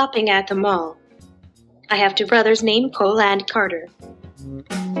go shopping at the mall. I have two brothers named Cole and Carter.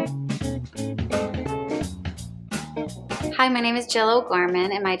 Hi, my name is Jill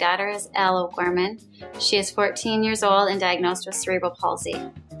O'Gorman, and my daughter is Elle O'Gorman. She is 14 years old and diagnosed with cerebral palsy.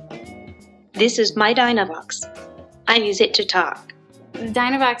 This is my Dynavox. I use it to talk.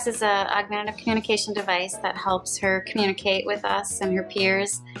 Dynavox is an augmentative communication device that helps her communicate with us and her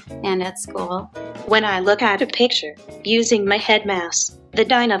peers and at school. When I look at a picture using my head mouse, the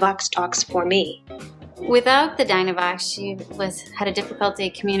Dynavox talks for me. Without the Dynavox, she had a difficulty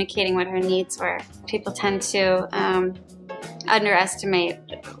communicating what her needs were. People tend to underestimate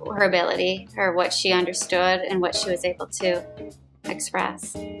her ability, or what she understood and what she was able to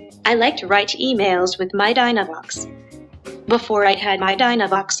express. I like to write emails with my Dynavox. Before I had my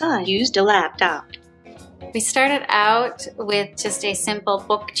Dynavox, I used a laptop. We started out with just a simple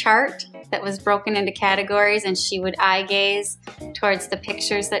book chart that was broken into categories, and she would eye gaze towards the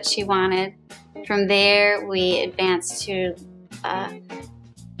pictures that she wanted. From there, we advanced to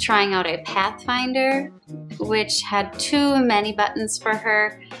trying out a Pathfinder, which had too many buttons for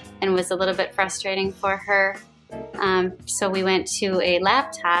her and was a little bit frustrating for her. So we went to a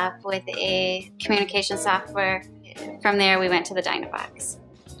laptop with a communication software. From there, we went to the Dynavox.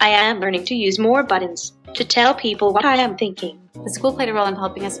 I am learning to use more buttons to tell people what I am thinking. The school played a role in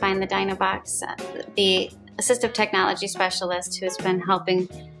helping us find the Dynavox. The assistive technology specialist who's been helping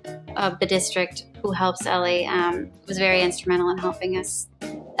the district, who helps Ellie, was very instrumental in helping us.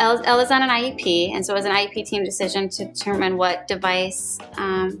 Ella's on an IEP, and so it was an IEP team decision to determine what device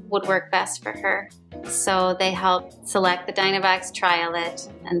would work best for her. So they helped select the Dynavox, trial it,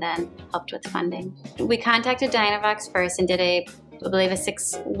 and then helped with funding. We contacted Dynavox first and did I believe a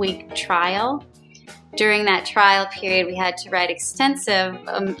 6-week trial. During that trial period, we had to write extensive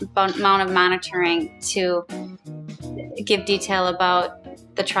amount of monitoring to give detail about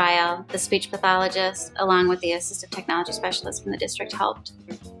the trial. The speech pathologist, along with the assistive technology specialist from the district, helped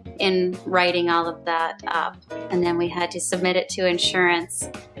in writing all of that up. And then we had to submit it to insurance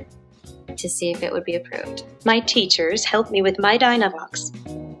to see if it would be approved. My teachers helped me with my Dynavox.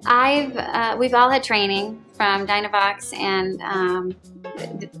 We've all had training from Dynavox, and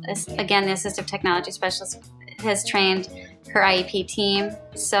again, the assistive technology specialist has trained her IEP team.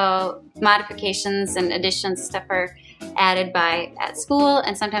 So modifications and additions and stuff are added at school,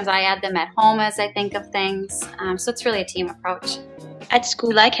 and sometimes I add them at home as I think of things. So it's really a team approach. At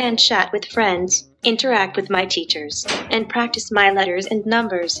school, I can chat with friends, interact with my teachers, and practice my letters and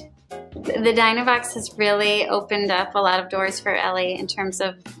numbers. The Dynavox has really opened up a lot of doors for Ellie in terms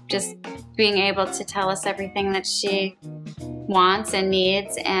of just being able to tell us everything that she wants and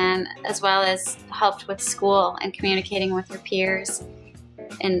needs, and as well as helped with school and communicating with her peers,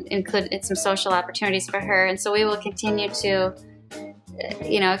 and included some social opportunities for her. And so we will continue to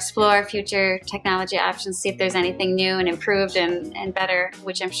explore future technology options, see if there's anything new and improved and better,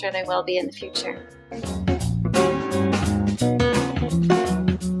 which I'm sure there will be in the future.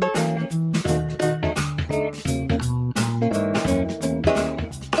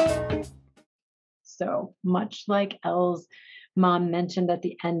 So much like Elle's mom mentioned at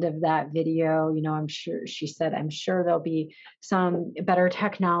the end of that video, I'm sure she said, I'm sure there'll be some better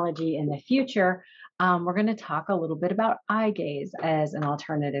technology in the future. We're going to talk a little bit about eye gaze as an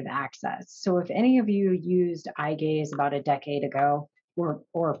alternative access. So if any of you used eye gaze about a decade ago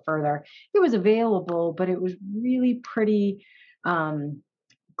or further, it was available, but it was really pretty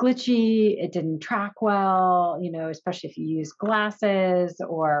glitchy. It didn't track well, especially if you use glasses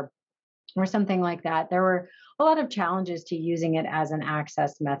or something like that. There were a lot of challenges to using it as an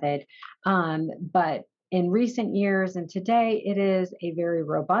access method. But in recent years and today, it is a very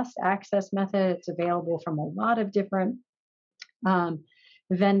robust access method. It's available from a lot of different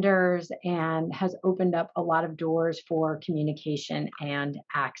vendors and has opened up a lot of doors for communication and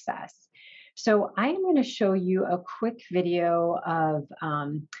access. So I am going to show you a quick video of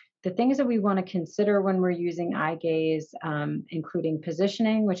the things that we want to consider when we're using eye gaze, including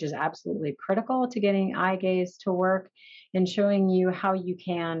positioning, which is absolutely critical to getting eye gaze to work, and showing you how you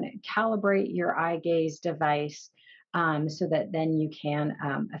can calibrate your eye gaze device so that then you can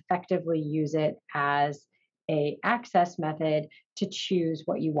effectively use it as an access method to choose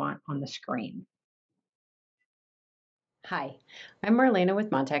what you want on the screen. Hi, I'm Marlena with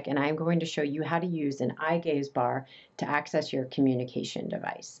MonTECH, and I'm going to show you how to use an eye gaze bar to access your communication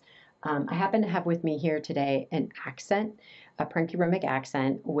device. I happen to have with me here today an accent, a parenchymatous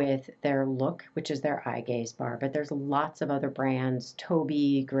accent with their Look, which is their eye gaze bar, but there's lots of other brands,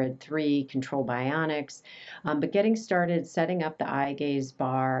 Tobii, Grid 3, Control Bionics, but getting started setting up the eye gaze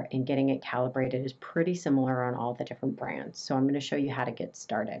bar and getting it calibrated is pretty similar on all the different brands. So I'm going to show you how to get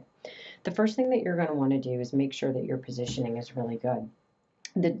started. The first thing that you're going to want to do is make sure that your positioning is really good.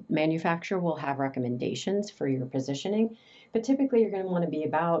 The manufacturer will have recommendations for your positioning, but typically you're going to want to be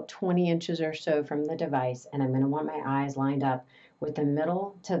about 20 inches or so from the device, and I'm going to want my eyes lined up with the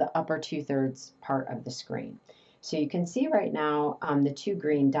middle to the upper 2/3 part of the screen. So you can see right now the 2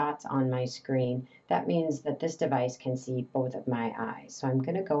 green dots on my screen. That means that this device can see both of my eyes. So I'm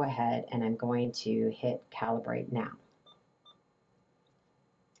going to go ahead and I'm going to hit calibrate now.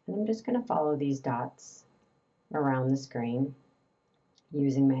 And I'm just going to follow these dots around the screen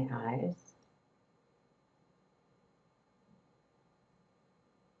using my eyes.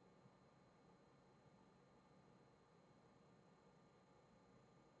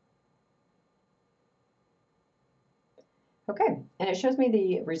 Okay, and it shows me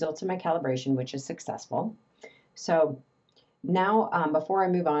the results of my calibration, which is successful. So now, before I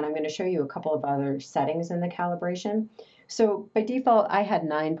move on, I'm going to show you a couple of other settings in the calibration. So by default, I had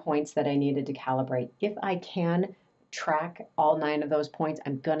 9 points that I needed to calibrate. If I can track all 9 of those points,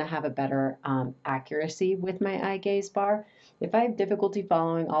 I'm going to have a better accuracy with my eye gaze bar. If I have difficulty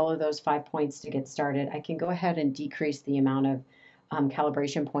following all of those 5 points to get started, I can go ahead and decrease the amount of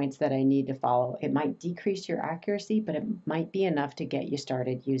calibration points that I need to follow. It might decrease your accuracy, but it might be enough to get you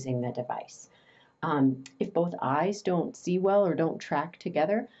started using the device. If both eyes don't see well or don't track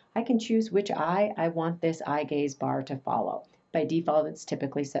together, I can choose which eye I want this eye gaze bar to follow. By default, it's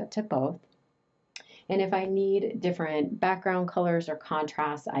typically set to both. And if I need different background colors or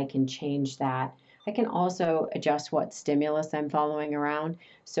contrasts, I can change that. I can also adjust what stimulus I'm following around.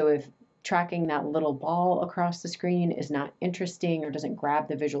 So if tracking that little ball across the screen is not interesting or doesn't grab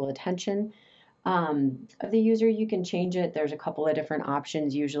the visual attention of the user, you can change it. There's a couple of different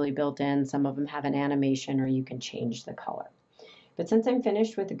options usually built in. Some of them have an animation, or you can change the color. But since I'm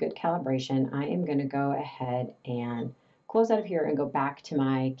finished with a good calibration, I am going to go ahead and close out of here and go back to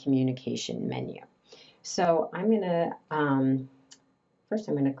my communication menu. So I'm going to, first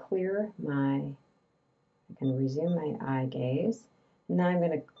I'm going to clear my, I can resume my eye gaze. And then I'm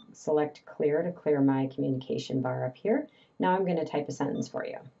going to select clear to clear my communication bar up here. Now I'm going to type a sentence for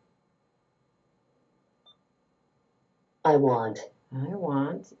you. I want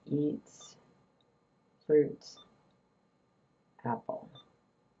eats fruit apple.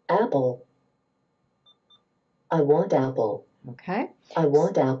 apple. I want apple. Okay. I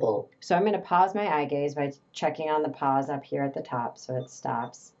want apple. So I'm going to pause my eye gaze by checking on the pause up here at the top so it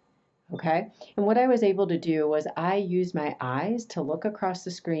stops. Okay. And what I was able to do was I used my eyes to look across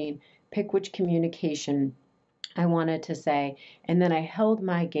the screen, pick which communication I wanted to say, and then I held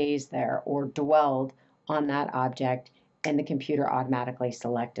my gaze there or dwelled on that object, and the computer automatically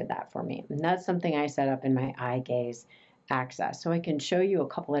selected that for me. And that's something I set up in my eye gaze access. So I can show you a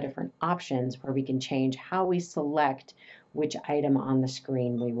couple of different options where we can change how we select which item on the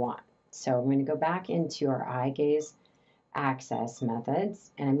screen we want. So I'm going to go back into our eye gaze access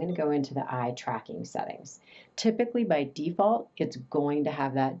methods, and I'm going to go into the eye tracking settings. Typically by default, it's going to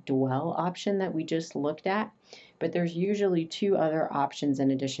have that dwell option that we just looked at, but there's usually 2 other options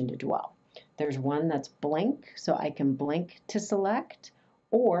in addition to dwell. There's one that's blink, so I can blink to select,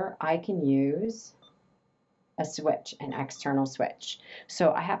 or I can use a switch, an external switch.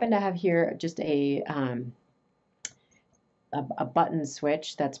 So I happen to have here just a button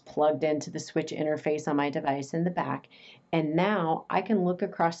switch that's plugged into the switch interface on my device in the back. And now I can look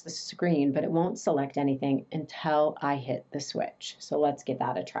across the screen, but it won't select anything until I hit the switch. So let's give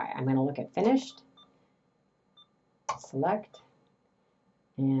that a try. I'm going to look at finished, select,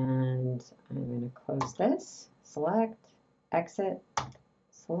 and I'm going to close this, select, exit,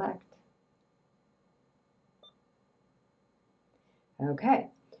 select. Okay,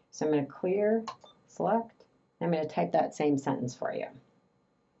 so I'm going to clear, select. I'm going to type that same sentence for you.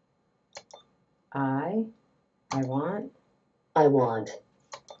 I want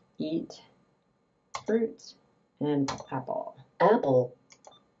eat fruit and apple. apple.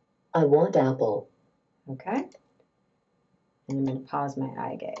 I want apple. Okay. And I'm going to pause my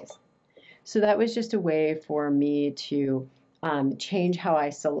eye gaze. So that was just a way for me to change how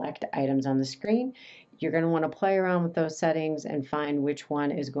I select items on the screen. You're going to want to play around with those settings and find which one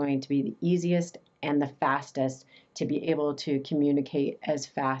is going to be the easiest and the fastest to be able to communicate as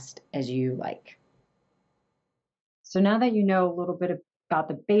fast as you like. So now that you know a little bit about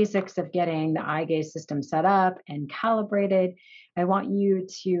the basics of getting the eye gaze system set up and calibrated, I want you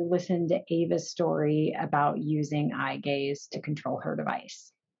to listen to Ava's story about using eye gaze to control her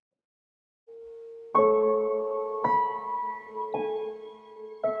device.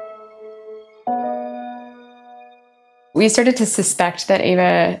 We started to suspect that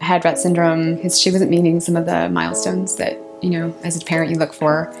Ava had Rett syndrome because she wasn't meeting some of the milestones that, as a parent you look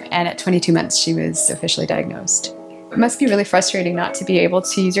for. And at 22 months, she was officially diagnosed. It must be really frustrating not to be able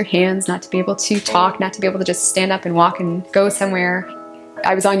to use your hands, not to be able to talk, not to be able to just stand up and walk and go somewhere.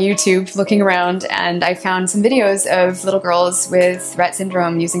 I was on YouTube looking around and I found some videos of little girls with Rett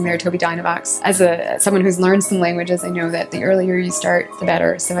syndrome using their Tobii Dynavox. As someone who's learned some languages, I know that the earlier you start, the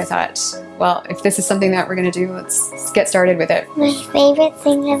better. So I thought, well, if this is something that we're going to do, let's get started with it. My favorite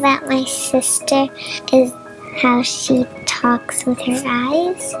thing about my sister is how she talks with her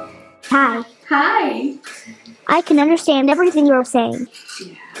eyes. Hi. Hi. I can understand everything you're saying.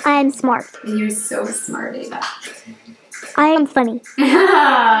 Yeah. I am smart. You're so smart, Ava. I am funny.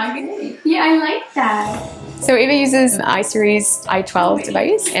 Yeah, I like that. So Ava uses an iSeries i12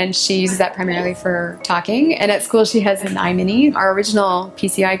 device, and she uses that primarily for talking. And at school, she has an iMini, our original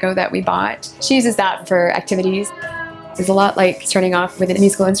PCI Go that we bought. She uses that for activities. It's a lot like starting off with a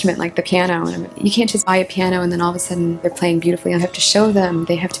musical instrument like the piano. And you can't just buy a piano and then all of a sudden they're playing beautifully. You have to show them.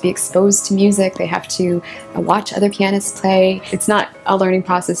 They have to be exposed to music. They have to watch other pianists play. It's not a learning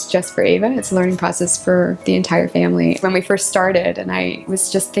process just for Ava. It's a learning process for the entire family. When we first started, and I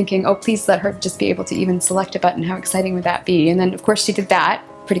was just thinking, oh, please let her just be able to even select a button. How exciting would that be? And then, of course, she did that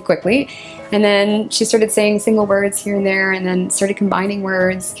pretty quickly. And then she started saying single words here and there, and then started combining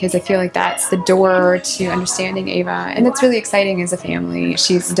words, because I feel like that's the door to understanding Ava. And it's really exciting as a family.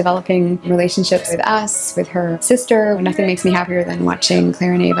 She's developing relationships with us, with her sister. Nothing makes me happier than watching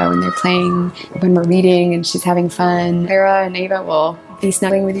Clara and Ava when they're playing, when we're reading and she's having fun. Clara and Ava will be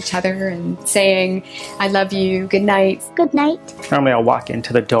snuggling with each other and saying, I love you, good night. Good night. Normally I'll walk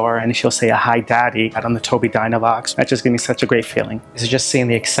into the door and she'll say a hi daddy out on the Tobii Dynavox. That just gives me such a great feeling. It's just seeing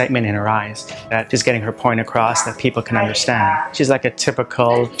the excitement in her eyes, that she's getting her point across that people can understand. She's like a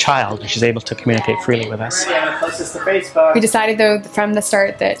typical child and she's able to communicate freely with us. We decided though from the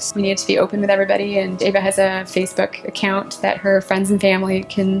start that we needed to be open with everybody, and Ava has a Facebook account that her friends and family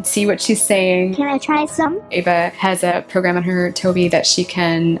can see what she's saying. Can I try some? Ava has a program on her Tobii that she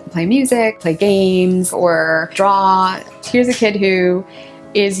can play music, play games, or draw. Here's a kid who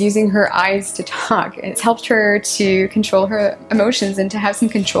is using her eyes to talk. It's helped her to control her emotions and to have some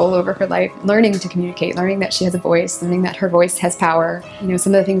control over her life, learning to communicate, learning that she has a voice, learning that her voice has power. You know,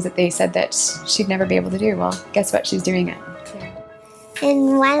 some of the things that they said that she'd never be able to do, well, guess what? She's doing it.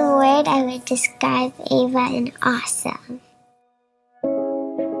 In one word, I would describe Ava as awesome.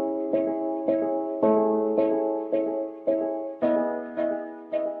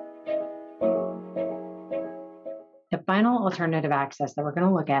 The final alternative access that we're going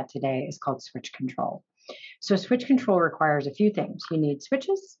to look at today is called switch control. So switch control requires a few things. You need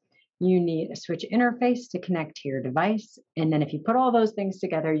switches, you need a switch interface to connect to your device, and then if you put all those things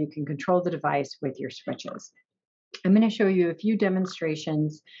together, you can control the device with your switches. I'm going to show you a few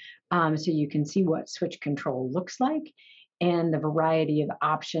demonstrations so you can see what switch control looks like and the variety of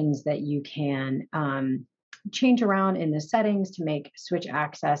options that you can change around in the settings to make switch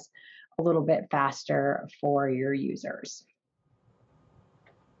access a little bit faster for your users.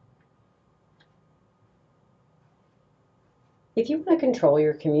 If you want to control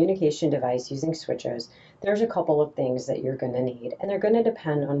your communication device using switches, there's a couple of things that you're going to need, and they're going to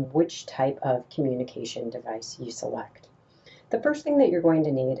depend on which type of communication device you select. The first thing that you're going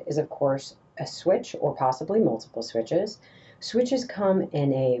to need is, of course, a switch or possibly multiple switches. Switches come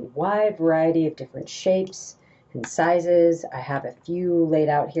in a wide variety of different shapes and sizes. I have a few laid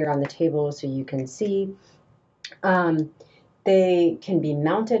out here on the table so you can see. They can be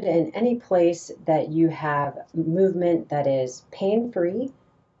mounted in any place that you have movement that is pain-free,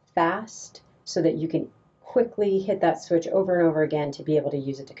 fast, so that you can quickly hit that switch over and over again to be able to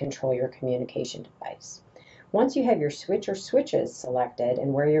use it to control your communication device. Once you have your switch or switches selected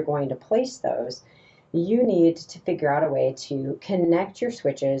and where you're going to place those, you need to figure out a way to connect your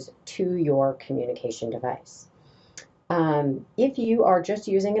switches to your communication device. If you are just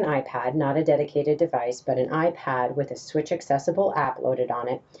using an iPad, not a dedicated device, but an iPad with a switch accessible app loaded on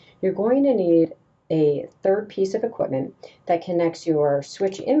it, you're going to need a third piece of equipment that connects your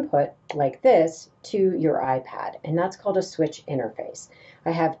switch input like this to your iPad, and that's called a switch interface.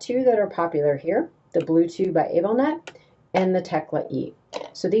 I have two that are popular here, the Bluetooth by AbleNet and the Tekla E.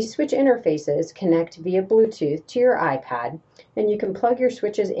 So these switch interfaces connect via Bluetooth to your iPad, and you can plug your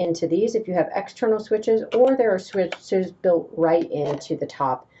switches into these if you have external switches, or there are switches built right into the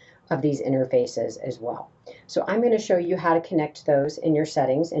top of these interfaces as well. So I'm going to show you how to connect those in your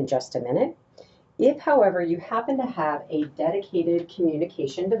settings in just a minute. If, however, you happen to have a dedicated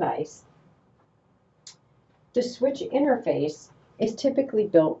communication device, the switch interface is typically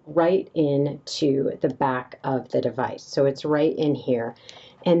built right into the back of the device. So it's right in here.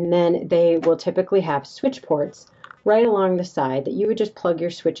 And then they will typically have switch ports right along the side that you would just plug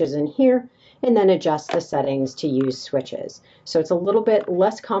your switches in here and then adjust the settings to use switches. So it's a little bit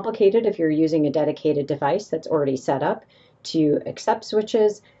less complicated if you're using a dedicated device that's already set up to accept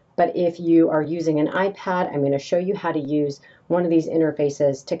switches. But if you are using an iPad, I'm going to show you how to use one of these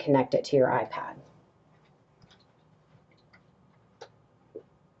interfaces to connect it to your iPad.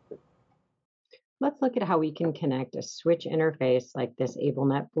 Let's look at how we can connect a switch interface like this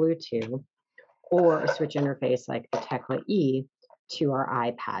AbleNet Bluetooth or a switch interface like the Tecla E to our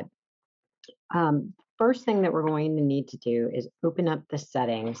iPad. First thing that we're going to need to do is open up the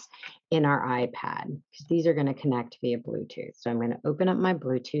settings in our iPad, because these are going to connect via Bluetooth. So I'm going to open up my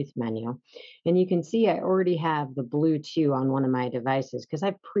Bluetooth menu, and you can see I already have the Bluetooth on one of my devices because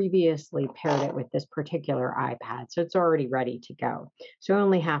I've previously paired it with this particular iPad, so it's already ready to go. So I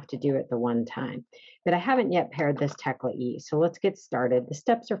only have to do it the one time. But I haven't yet paired this Tecla E, so let's get started. The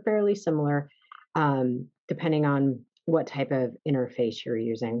steps are fairly similar depending on what type of interface you're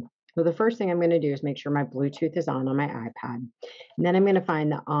using. So the first thing I'm going to do is make sure my Bluetooth is on my iPad. And then I'm going to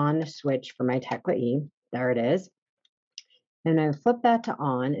find the on switch for my Tecla E. There it is. And I flip that to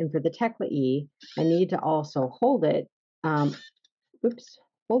on. And for the Tecla E, I need to also hold it,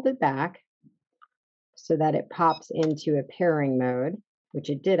 hold it back so that it pops into a pairing mode, which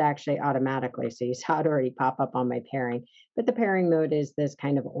it did actually automatically. So you saw it already pop up on my pairing. But the pairing mode is this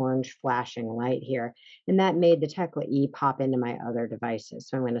kind of orange flashing light here. And that made the Tecla E pop into my other devices.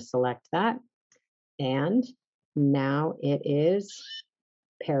 So I'm going to select that. And now it is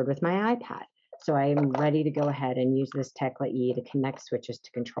paired with my iPad. So I'm ready to go ahead and use this Tecla E to connect switches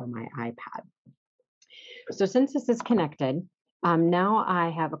to control my iPad. So since this is connected, now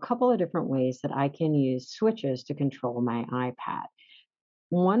I have a couple of different ways that I can use switches to control my iPad.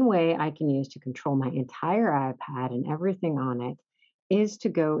 One way I can use to control my entire iPad and everything on it is to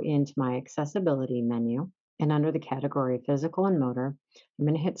go into my accessibility menu, and under the category physical and motor, I'm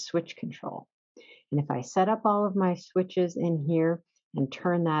going to hit switch control. And if I set up all of my switches in here and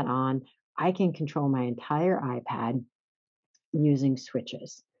turn that on, I can control my entire iPad using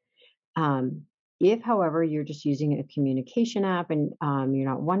switches. If, however, you're just using a communication app and you're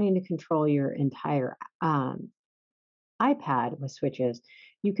not wanting to control your entire iPad with switches,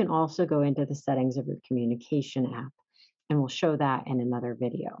 you can also go into the settings of your communication app, and we'll show that in another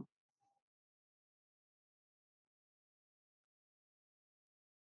video.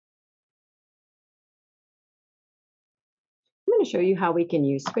 I'm going to show you how we can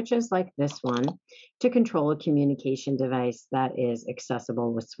use switches like this one to control a communication device that is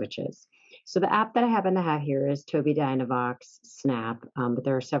accessible with switches. So the app that I happen to have here is Tobii Dynavox Snap, but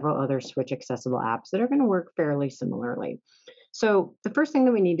there are several other switch accessible apps that are going to work fairly similarly. So the first thing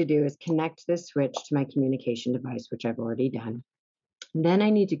that we need to do is connect this switch to my communication device, which I've already done. Then I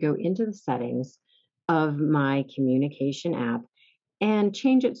need to go into the settings of my communication app and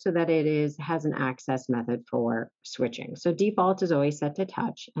change it so that it has an access method for switching. So default is always set to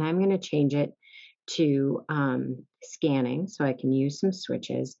touch, and I'm going to change it to scanning so I can use some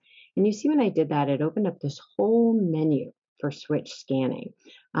switches. And you see when I did that, it opened up this whole menu for switch scanning.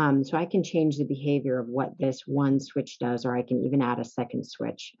 So I can change the behavior of what this one switch does, or I can even add a second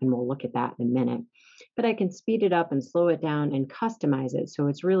switch, and we'll look at that in a minute. But I can speed it up and slow it down and customize it so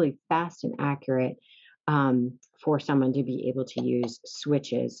it's really fast and accurate for someone to be able to use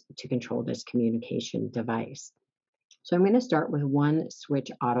switches to control this communication device. So I'm going to start with one switch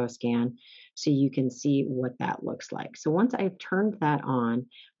auto scan so you can see what that looks like. So once I've turned that on,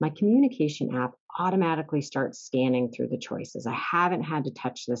 my communication app automatically starts scanning through the choices. I haven't had to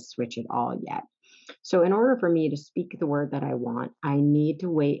touch this switch at all yet. So in order for me to speak the word that I want, I need to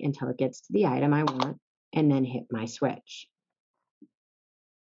wait until it gets to the item I want and then hit my switch.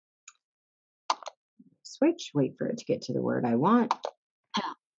 Switch, wait for it to get to the word I want.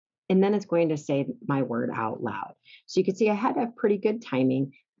 And then it's going to say my word out loud. So you can see I had to have pretty good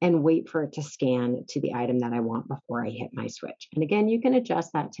timing and wait for it to scan to the item that I want before I hit my switch. And again, you can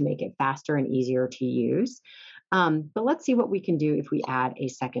adjust that to make it faster and easier to use. But let's see what we can do if we add a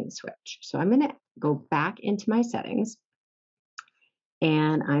second switch. So I'm going to go back into my settings,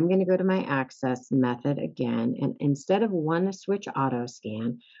 and I'm going to go to my access method again. And instead of one switch auto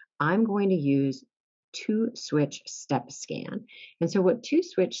scan, I'm going to use two switch step scan. And so what two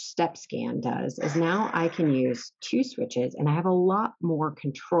switch step scan does is now I can use two switches, and I have a lot more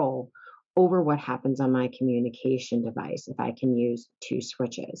control over what happens on my communication device if I can use two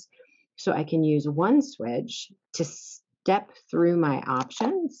switches. So I can use one switch to step through my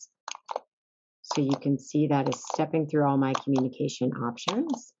options. So you can see that is stepping through all my communication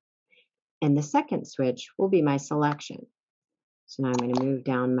options. And the second switch will be my selection. So now I'm going to move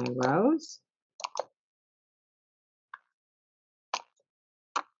down my rows.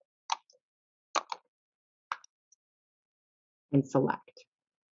 And select.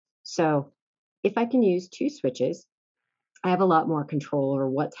 So if I can use two switches, I have a lot more control over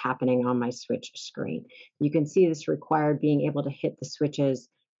what's happening on my switch screen. You can see this required being able to hit the switches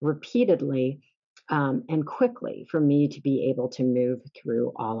repeatedly and quickly for me to be able to move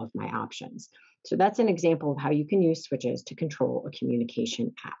through all of my options. So that's an example of how you can use switches to control a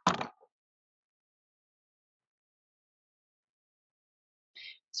communication app.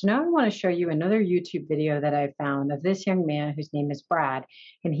 So now I want to show you another YouTube video that I found of this young man whose name is Brad,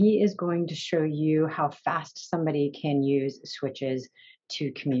 and he is going to show you how fast somebody can use switches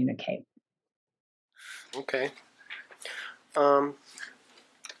to communicate. Okay.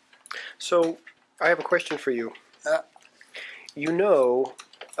 So I have a question for you. You know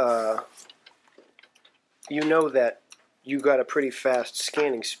that you got a pretty fast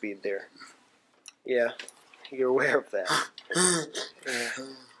scanning speed there. Yeah, you're aware of that. Yeah.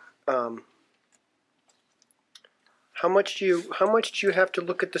 How much do you have to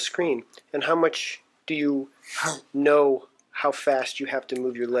look at the screen, and how much do you know how fast you have to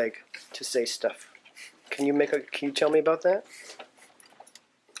move your leg to say stuff? Can you tell me about that?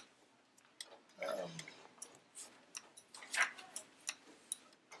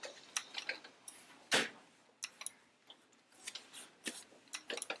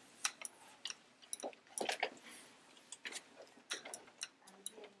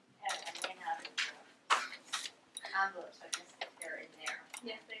 Envelopes, I guess they're in there.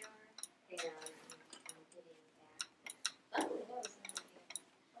 Yes, they are. And I'm getting that. Oh, it was.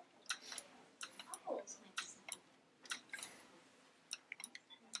 Oh, it's nice.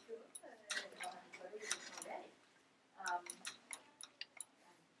 Good. Already.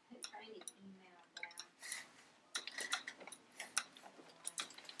 I'm trying to email that.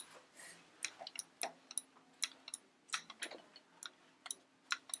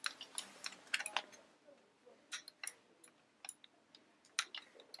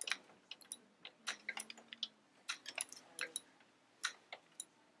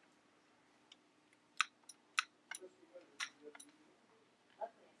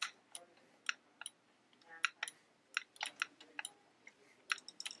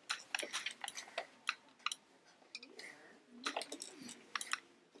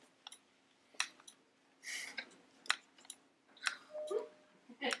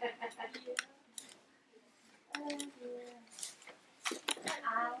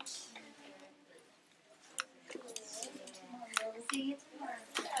 See you tomorrow.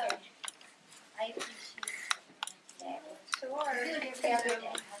 I appreciate that. Sure. Do it every other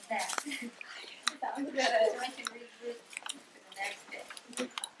day. How's that? Sounds good. So I can regroup for the next bit.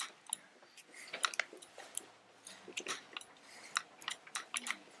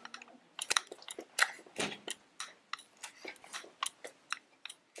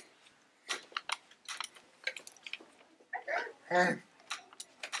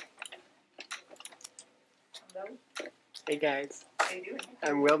 Hey guys. How you doing?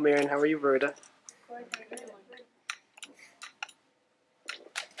 I'm well, Marion. How are you, Verda?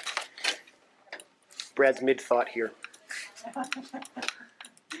 Brad's mid-thought here.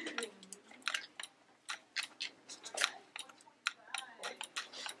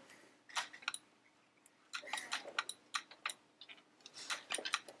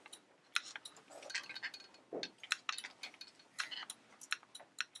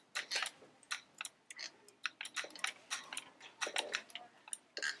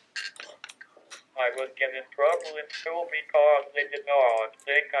 I was getting in trouble in school because they did not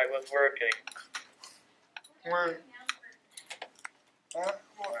think I was working.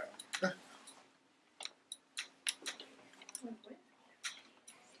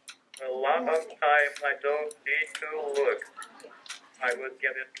 A lot of times I don't need to look. I was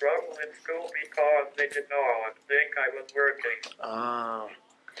getting in trouble in school because they did not think I was working. Ah,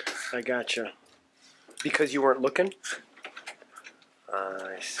 I gotcha. Because you weren't looking?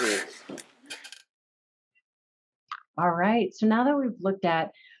 I see. All right, so now that we've looked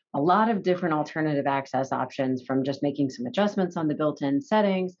at a lot of different alternative access options, from just making some adjustments on the built-in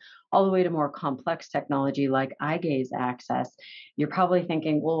settings all the way to more complex technology like eye gaze access, you're probably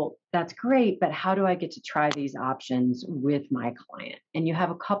thinking, well, that's great, but how do I get to try these options with my client? And you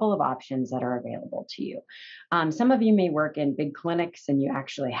have a couple of options that are available to you. Some of you may work in big clinics and you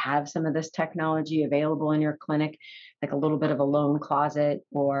actually have some of this technology available in your clinic, like a little bit of a loan closet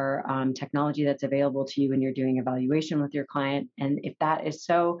or technology that's available to you when you're doing evaluation with your client. And if that is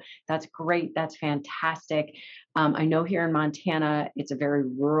so, that's great. That's fantastic. I know here in Montana, it's a very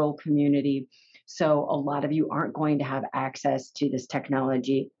rural community. So a lot of you aren't going to have access to this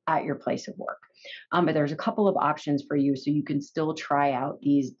technology at your place of work. But there's a couple of options for you, so you can still try out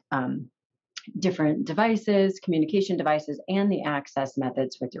these different devices, communication devices, and the access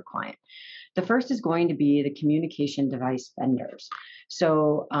methods with your client. The first is going to be the communication device vendors.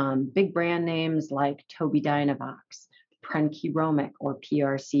 So big brand names like Tobii Dynavox, Prenke Romic, or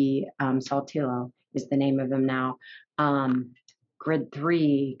PRC Saltillo is the name of them now. Grid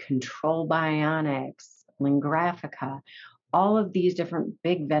 3, Control Bionics, Lingraphica, all of these different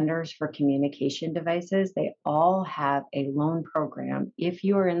big vendors for communication devices, they all have a loan program if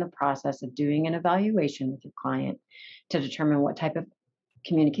you are in the process of doing an evaluation with your client to determine what type of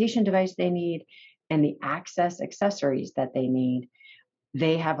communication device they need and the access accessories that they need.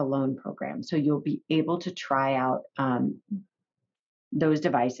 They have a loan program. So you'll be able to try out those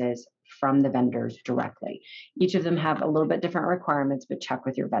devices from the vendors directly. Each of them have a little bit different requirements, but check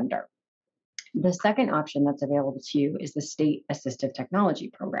with your vendor. The second option that's available to you is the State Assistive Technology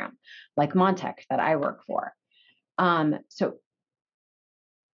Program, like MonTECH that I work for. So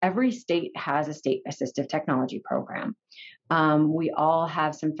every state has a State Assistive Technology Program. We all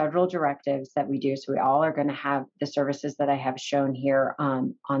have some federal directives that we do, so we all are going to have the services that I have shown here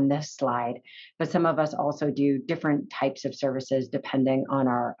on this slide, but some of us also do different types of services depending on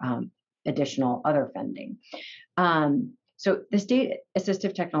our additional other funding. So the State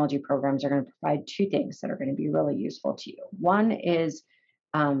Assistive Technology Programs are going to provide two things that are going to be really useful to you. One is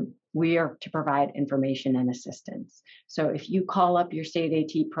we are to provide information and assistance. So if you call up your state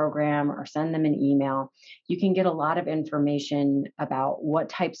AT program or send them an email, you can get a lot of information about what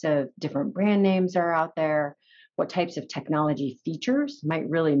types of different brand names are out there, what types of technology features might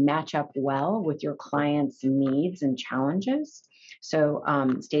really match up well with your client's needs and challenges. So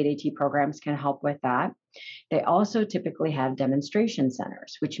state AT programs can help with that. They also typically have demonstration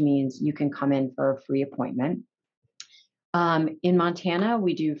centers, which means you can come in for a free appointment. In Montana,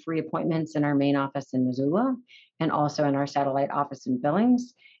 we do free appointments in our main office in Missoula and also in our satellite office in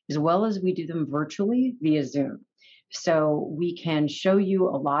Billings, as well as we do them virtually via Zoom. So we can show you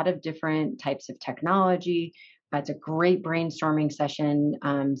a lot of different types of technology. It's a great brainstorming session,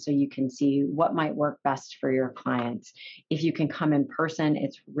 so you can see what might work best for your clients. If you can come in person,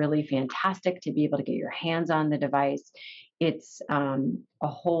 it's really fantastic to be able to get your hands on the device. It's a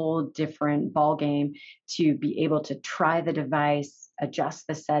whole different ballgame to be able to try the device, adjust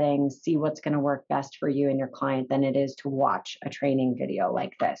the settings, see what's going to work best for you and your client than it is to watch a training video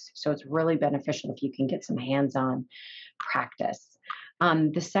like this. So it's really beneficial if you can get some hands-on practice.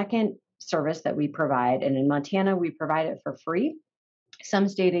 The second service that we provide, and in Montana, we provide it for free. Some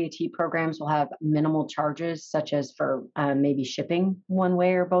state AT programs will have minimal charges, such as for maybe shipping one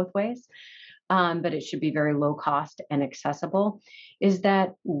way or both ways. But it should be very low cost and accessible, is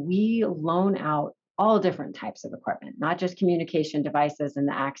that we loan out all different types of equipment, not just communication devices and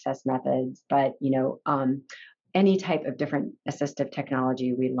the access methods, but any type of different assistive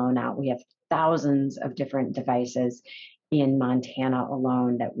technology we loan out. We have thousands of different devices in Montana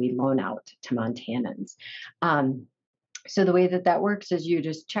alone that we loan out to Montanans. So the way that works is you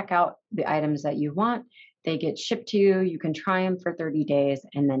just check out the items that you want. They get shipped to you. You can try them for 30 days,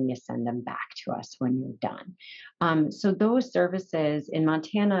 and then you send them back to us when you're done. So those services in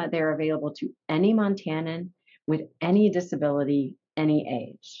Montana, they're available to any Montanan with any disability, any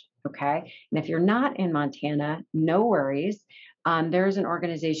age. Okay. And if you're not in Montana, no worries. There's an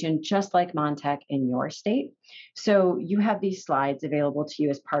organization just like MonTECH in your state. So you have these slides available to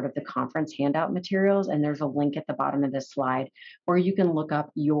you as part of the conference handout materials, and there's a link at the bottom of this slide where you can look up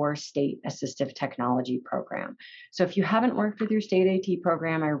your state assistive technology program. So if you haven't worked with your state AT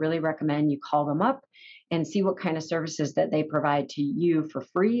program, I really recommend you call them up and see what kind of services that they provide to you for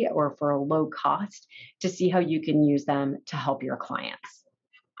free or for a low cost to see how you can use them to help your clients.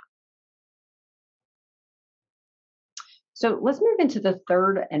 So let's move into the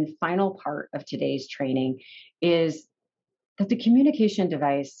third and final part of today's training, is that the communication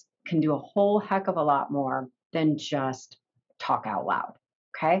device can do a whole heck of a lot more than just talk out loud.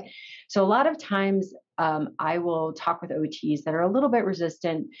 Okay. So a lot of times I will talk with OTs that are a little bit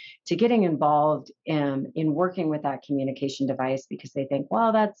resistant to getting involved in working with that communication device because they think,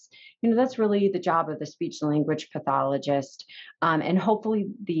 well, that's really the job of the speech and language pathologist. And hopefully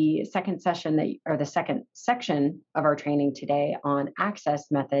the second section the second section of our training today on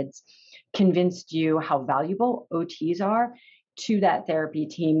access methods convinced you how valuable OTs are to that therapy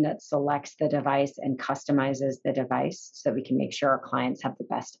team that selects the device and customizes the device so that we can make sure our clients have the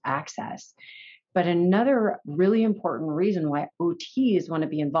best access. But another really important reason why OTs want to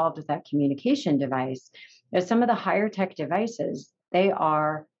be involved with that communication device is some of the higher tech devices,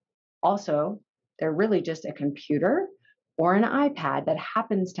 they're really just a computer or an iPad that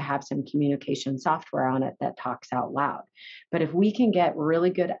happens to have some communication software on it that talks out loud. But if we can get really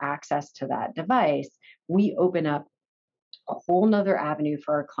good access to that device, we open up a whole nother avenue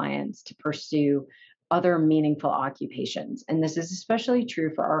for our clients to pursue other meaningful occupations. And this is especially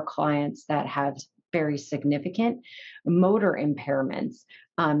true for our clients that have very significant motor impairments,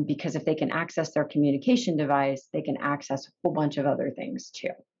 because if they can access their communication device, they can access a whole bunch of other things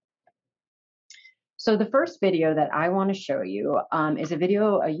too. So the first video that I want to show you is a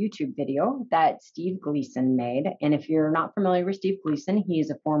YouTube video that Steve Gleason made. And if you're not familiar with Steve Gleason, he's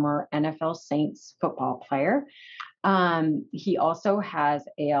a former NFL Saints football player. He also has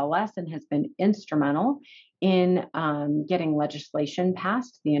ALS and has been instrumental in getting legislation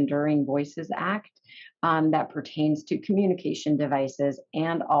passed, the Enduring Voices Act, that pertains to communication devices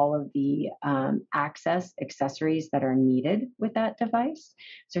and all of the access accessories that are needed with that device.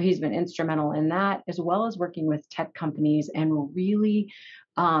 So he's been instrumental in that, as well as working with tech companies and really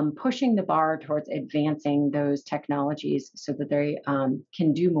pushing the bar towards advancing those technologies so that they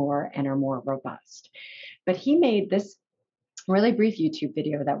can do more and are more robust. But he made this really brief YouTube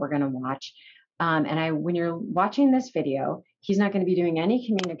video that we're going to watch. When you're watching this video, he's not going to be doing any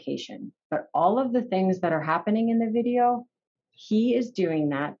communication, but all of the things that are happening in the video, he is doing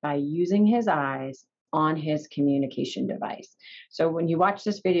that by using his eyes on his communication device. So when you watch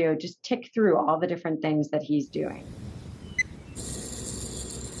this video, just tick through all the different things that he's doing.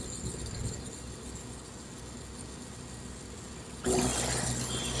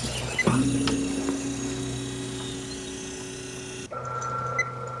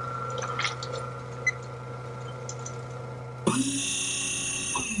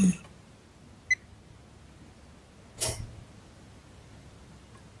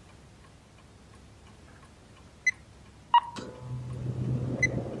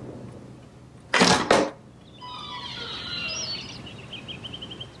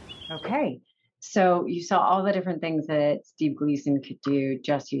 Okay, so you saw all the different things that Steve Gleason could do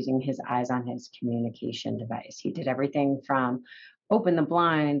just using his eyes on his communication device. He did everything from open the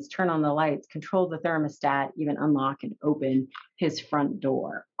blinds, turn on the lights, control the thermostat, even unlock and open his front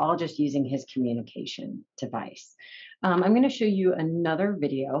door, all just using his communication device. I'm going to show you another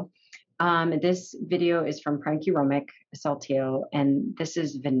video. This video is from Frankie Romick Saltillo, and this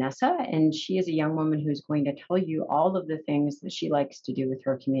is Vanessa, and she is a young woman who's going to tell you all of the things that she likes to do with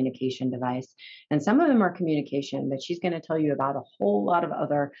her communication device. And some of them are communication, but she's going to tell you about a whole lot of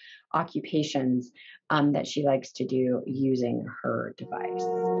other occupations that she likes to do using her device.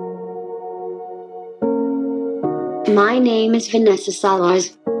 My name is Vanessa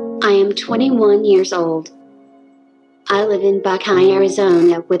Salars. I am 21 years old. I live in Buckeye,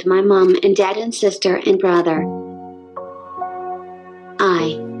 Arizona with my mom and dad and sister and brother.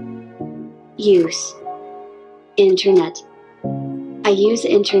 I use internet. I use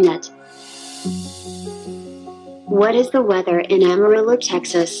internet. What is the weather in Amarillo,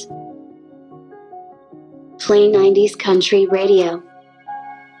 Texas? Play 90s country radio.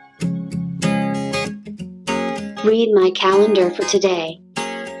 Read my calendar for today.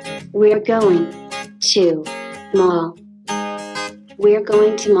 We're going to mall. We're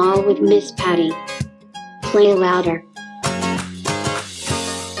going to mall with Miss Patty. Play louder.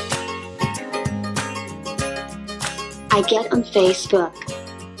 I get on Facebook.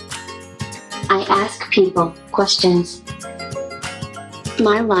 I ask people questions.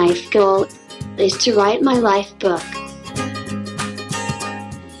 My life goal is to write my life book.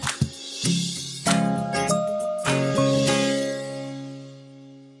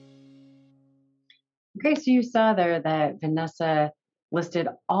 Okay, so you saw there that Vanessa listed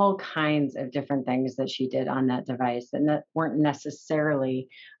all kinds of different things that she did on that device and that weren't necessarily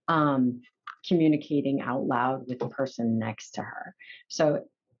communicating out loud with the person next to her. So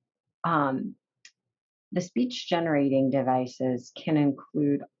the speech generating devices can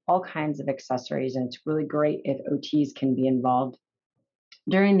include all kinds of accessories, and it's really great if OTs can be involved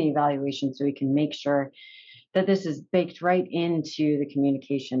during the evaluation so we can make sure that this is baked right into the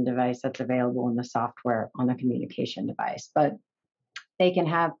communication device that's available in the software on the communication device. But they can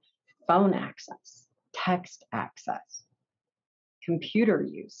have phone access, text access, computer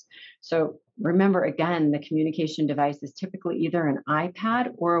use. So remember, again, the communication device is typically either an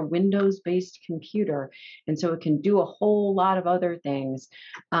iPad or a Windows-based computer. And so it can do a whole lot of other things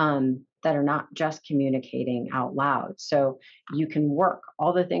that are not just communicating out loud. So you can work,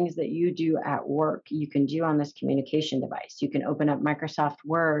 all the things that you do at work, you can do on this communication device. You can open up Microsoft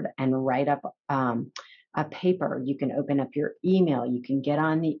Word and write up a paper. You can open up your email. You can get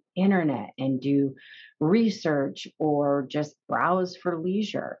on the internet and do research or just browse for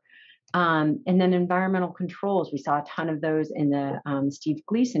leisure. And then environmental controls. We saw a ton of those in the Steve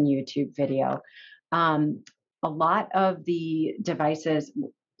Gleason YouTube video. A lot of the devices,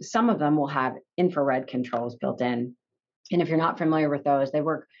 some of them will have infrared controls built in. And if you're not familiar with those, they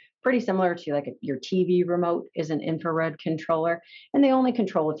work pretty similar to like your TV remote is an infrared controller, and they only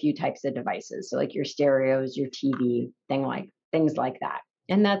control a few types of devices. So like your stereos, your TV, things like that.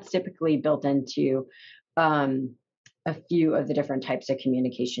 And that's typically built into a few of the different types of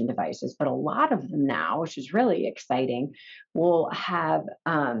communication devices, but a lot of them now, which is really exciting, will have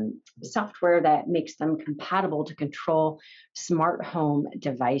software that makes them compatible to control smart home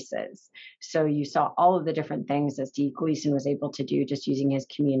devices. So you saw all of the different things that Steve Gleason was able to do just using his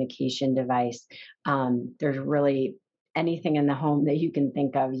communication device. There's really anything in the home that you can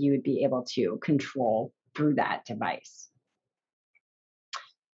think of, you would be able to control through that device.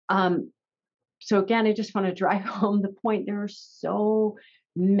 So again, I just want to drive home the point. There are so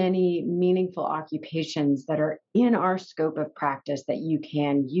many meaningful occupations that are in our scope of practice that you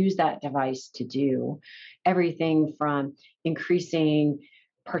can use that device to do. Everything from increasing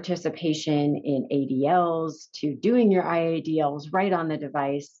participation in ADLs to doing your IADLs right on the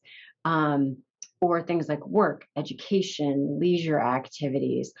device, or things like work, education, leisure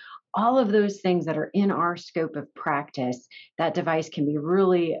activities. All of those things that are in our scope of practice, that device can be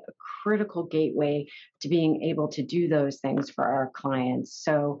really a critical gateway to being able to do those things for our clients.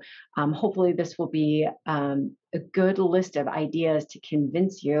 So hopefully this will be a good list of ideas to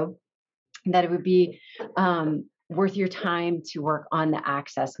convince you that it would be worth your time to work on the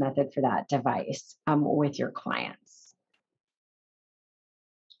access method for that device with your clients.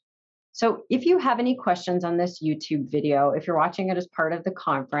 So if you have any questions on this YouTube video, if you're watching it as part of the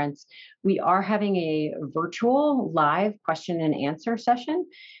conference, we are having a virtual live question and answer session.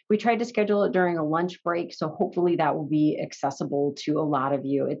 We tried to schedule it during a lunch break, so hopefully that will be accessible to a lot of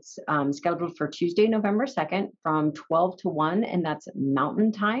you. It's scheduled for Tuesday, November 2nd from 12 to 1, and that's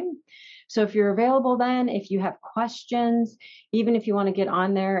Mountain Time. So if you're available then, if you have questions, even if you want to get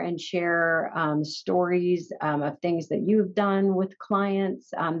on there and share stories of things that you've done with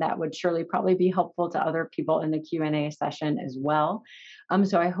clients, that would surely probably be helpful to other people in the Q&A session as well.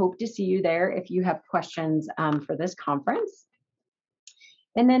 So I hope to see you there if you have questions for this conference.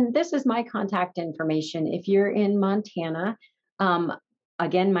 And then this is my contact information. If you're in Montana,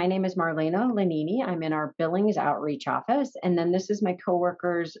 again, my name is Marlena Lanini. I'm in our Billings Outreach Office. And then this is my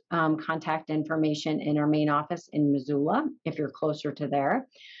coworker's contact information in our main office in Missoula, if you're closer to there.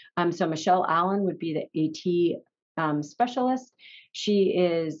 So Michelle Allen would be the AT specialist. She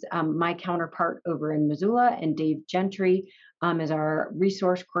is my counterpart over in Missoula, and Dave Gentry is our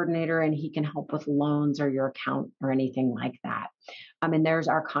resource coordinator, and he can help with loans or your account or anything like that. And there's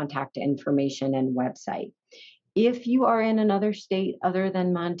our contact information and website. If you are in another state other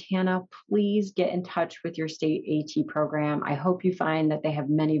than Montana, please get in touch with your state AT program. I hope you find that they have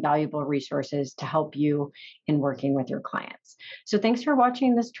many valuable resources to help you in working with your clients. So thanks for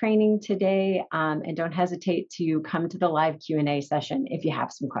watching this training today, and don't hesitate to come to the live Q&A session if you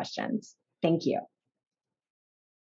have some questions. Thank you.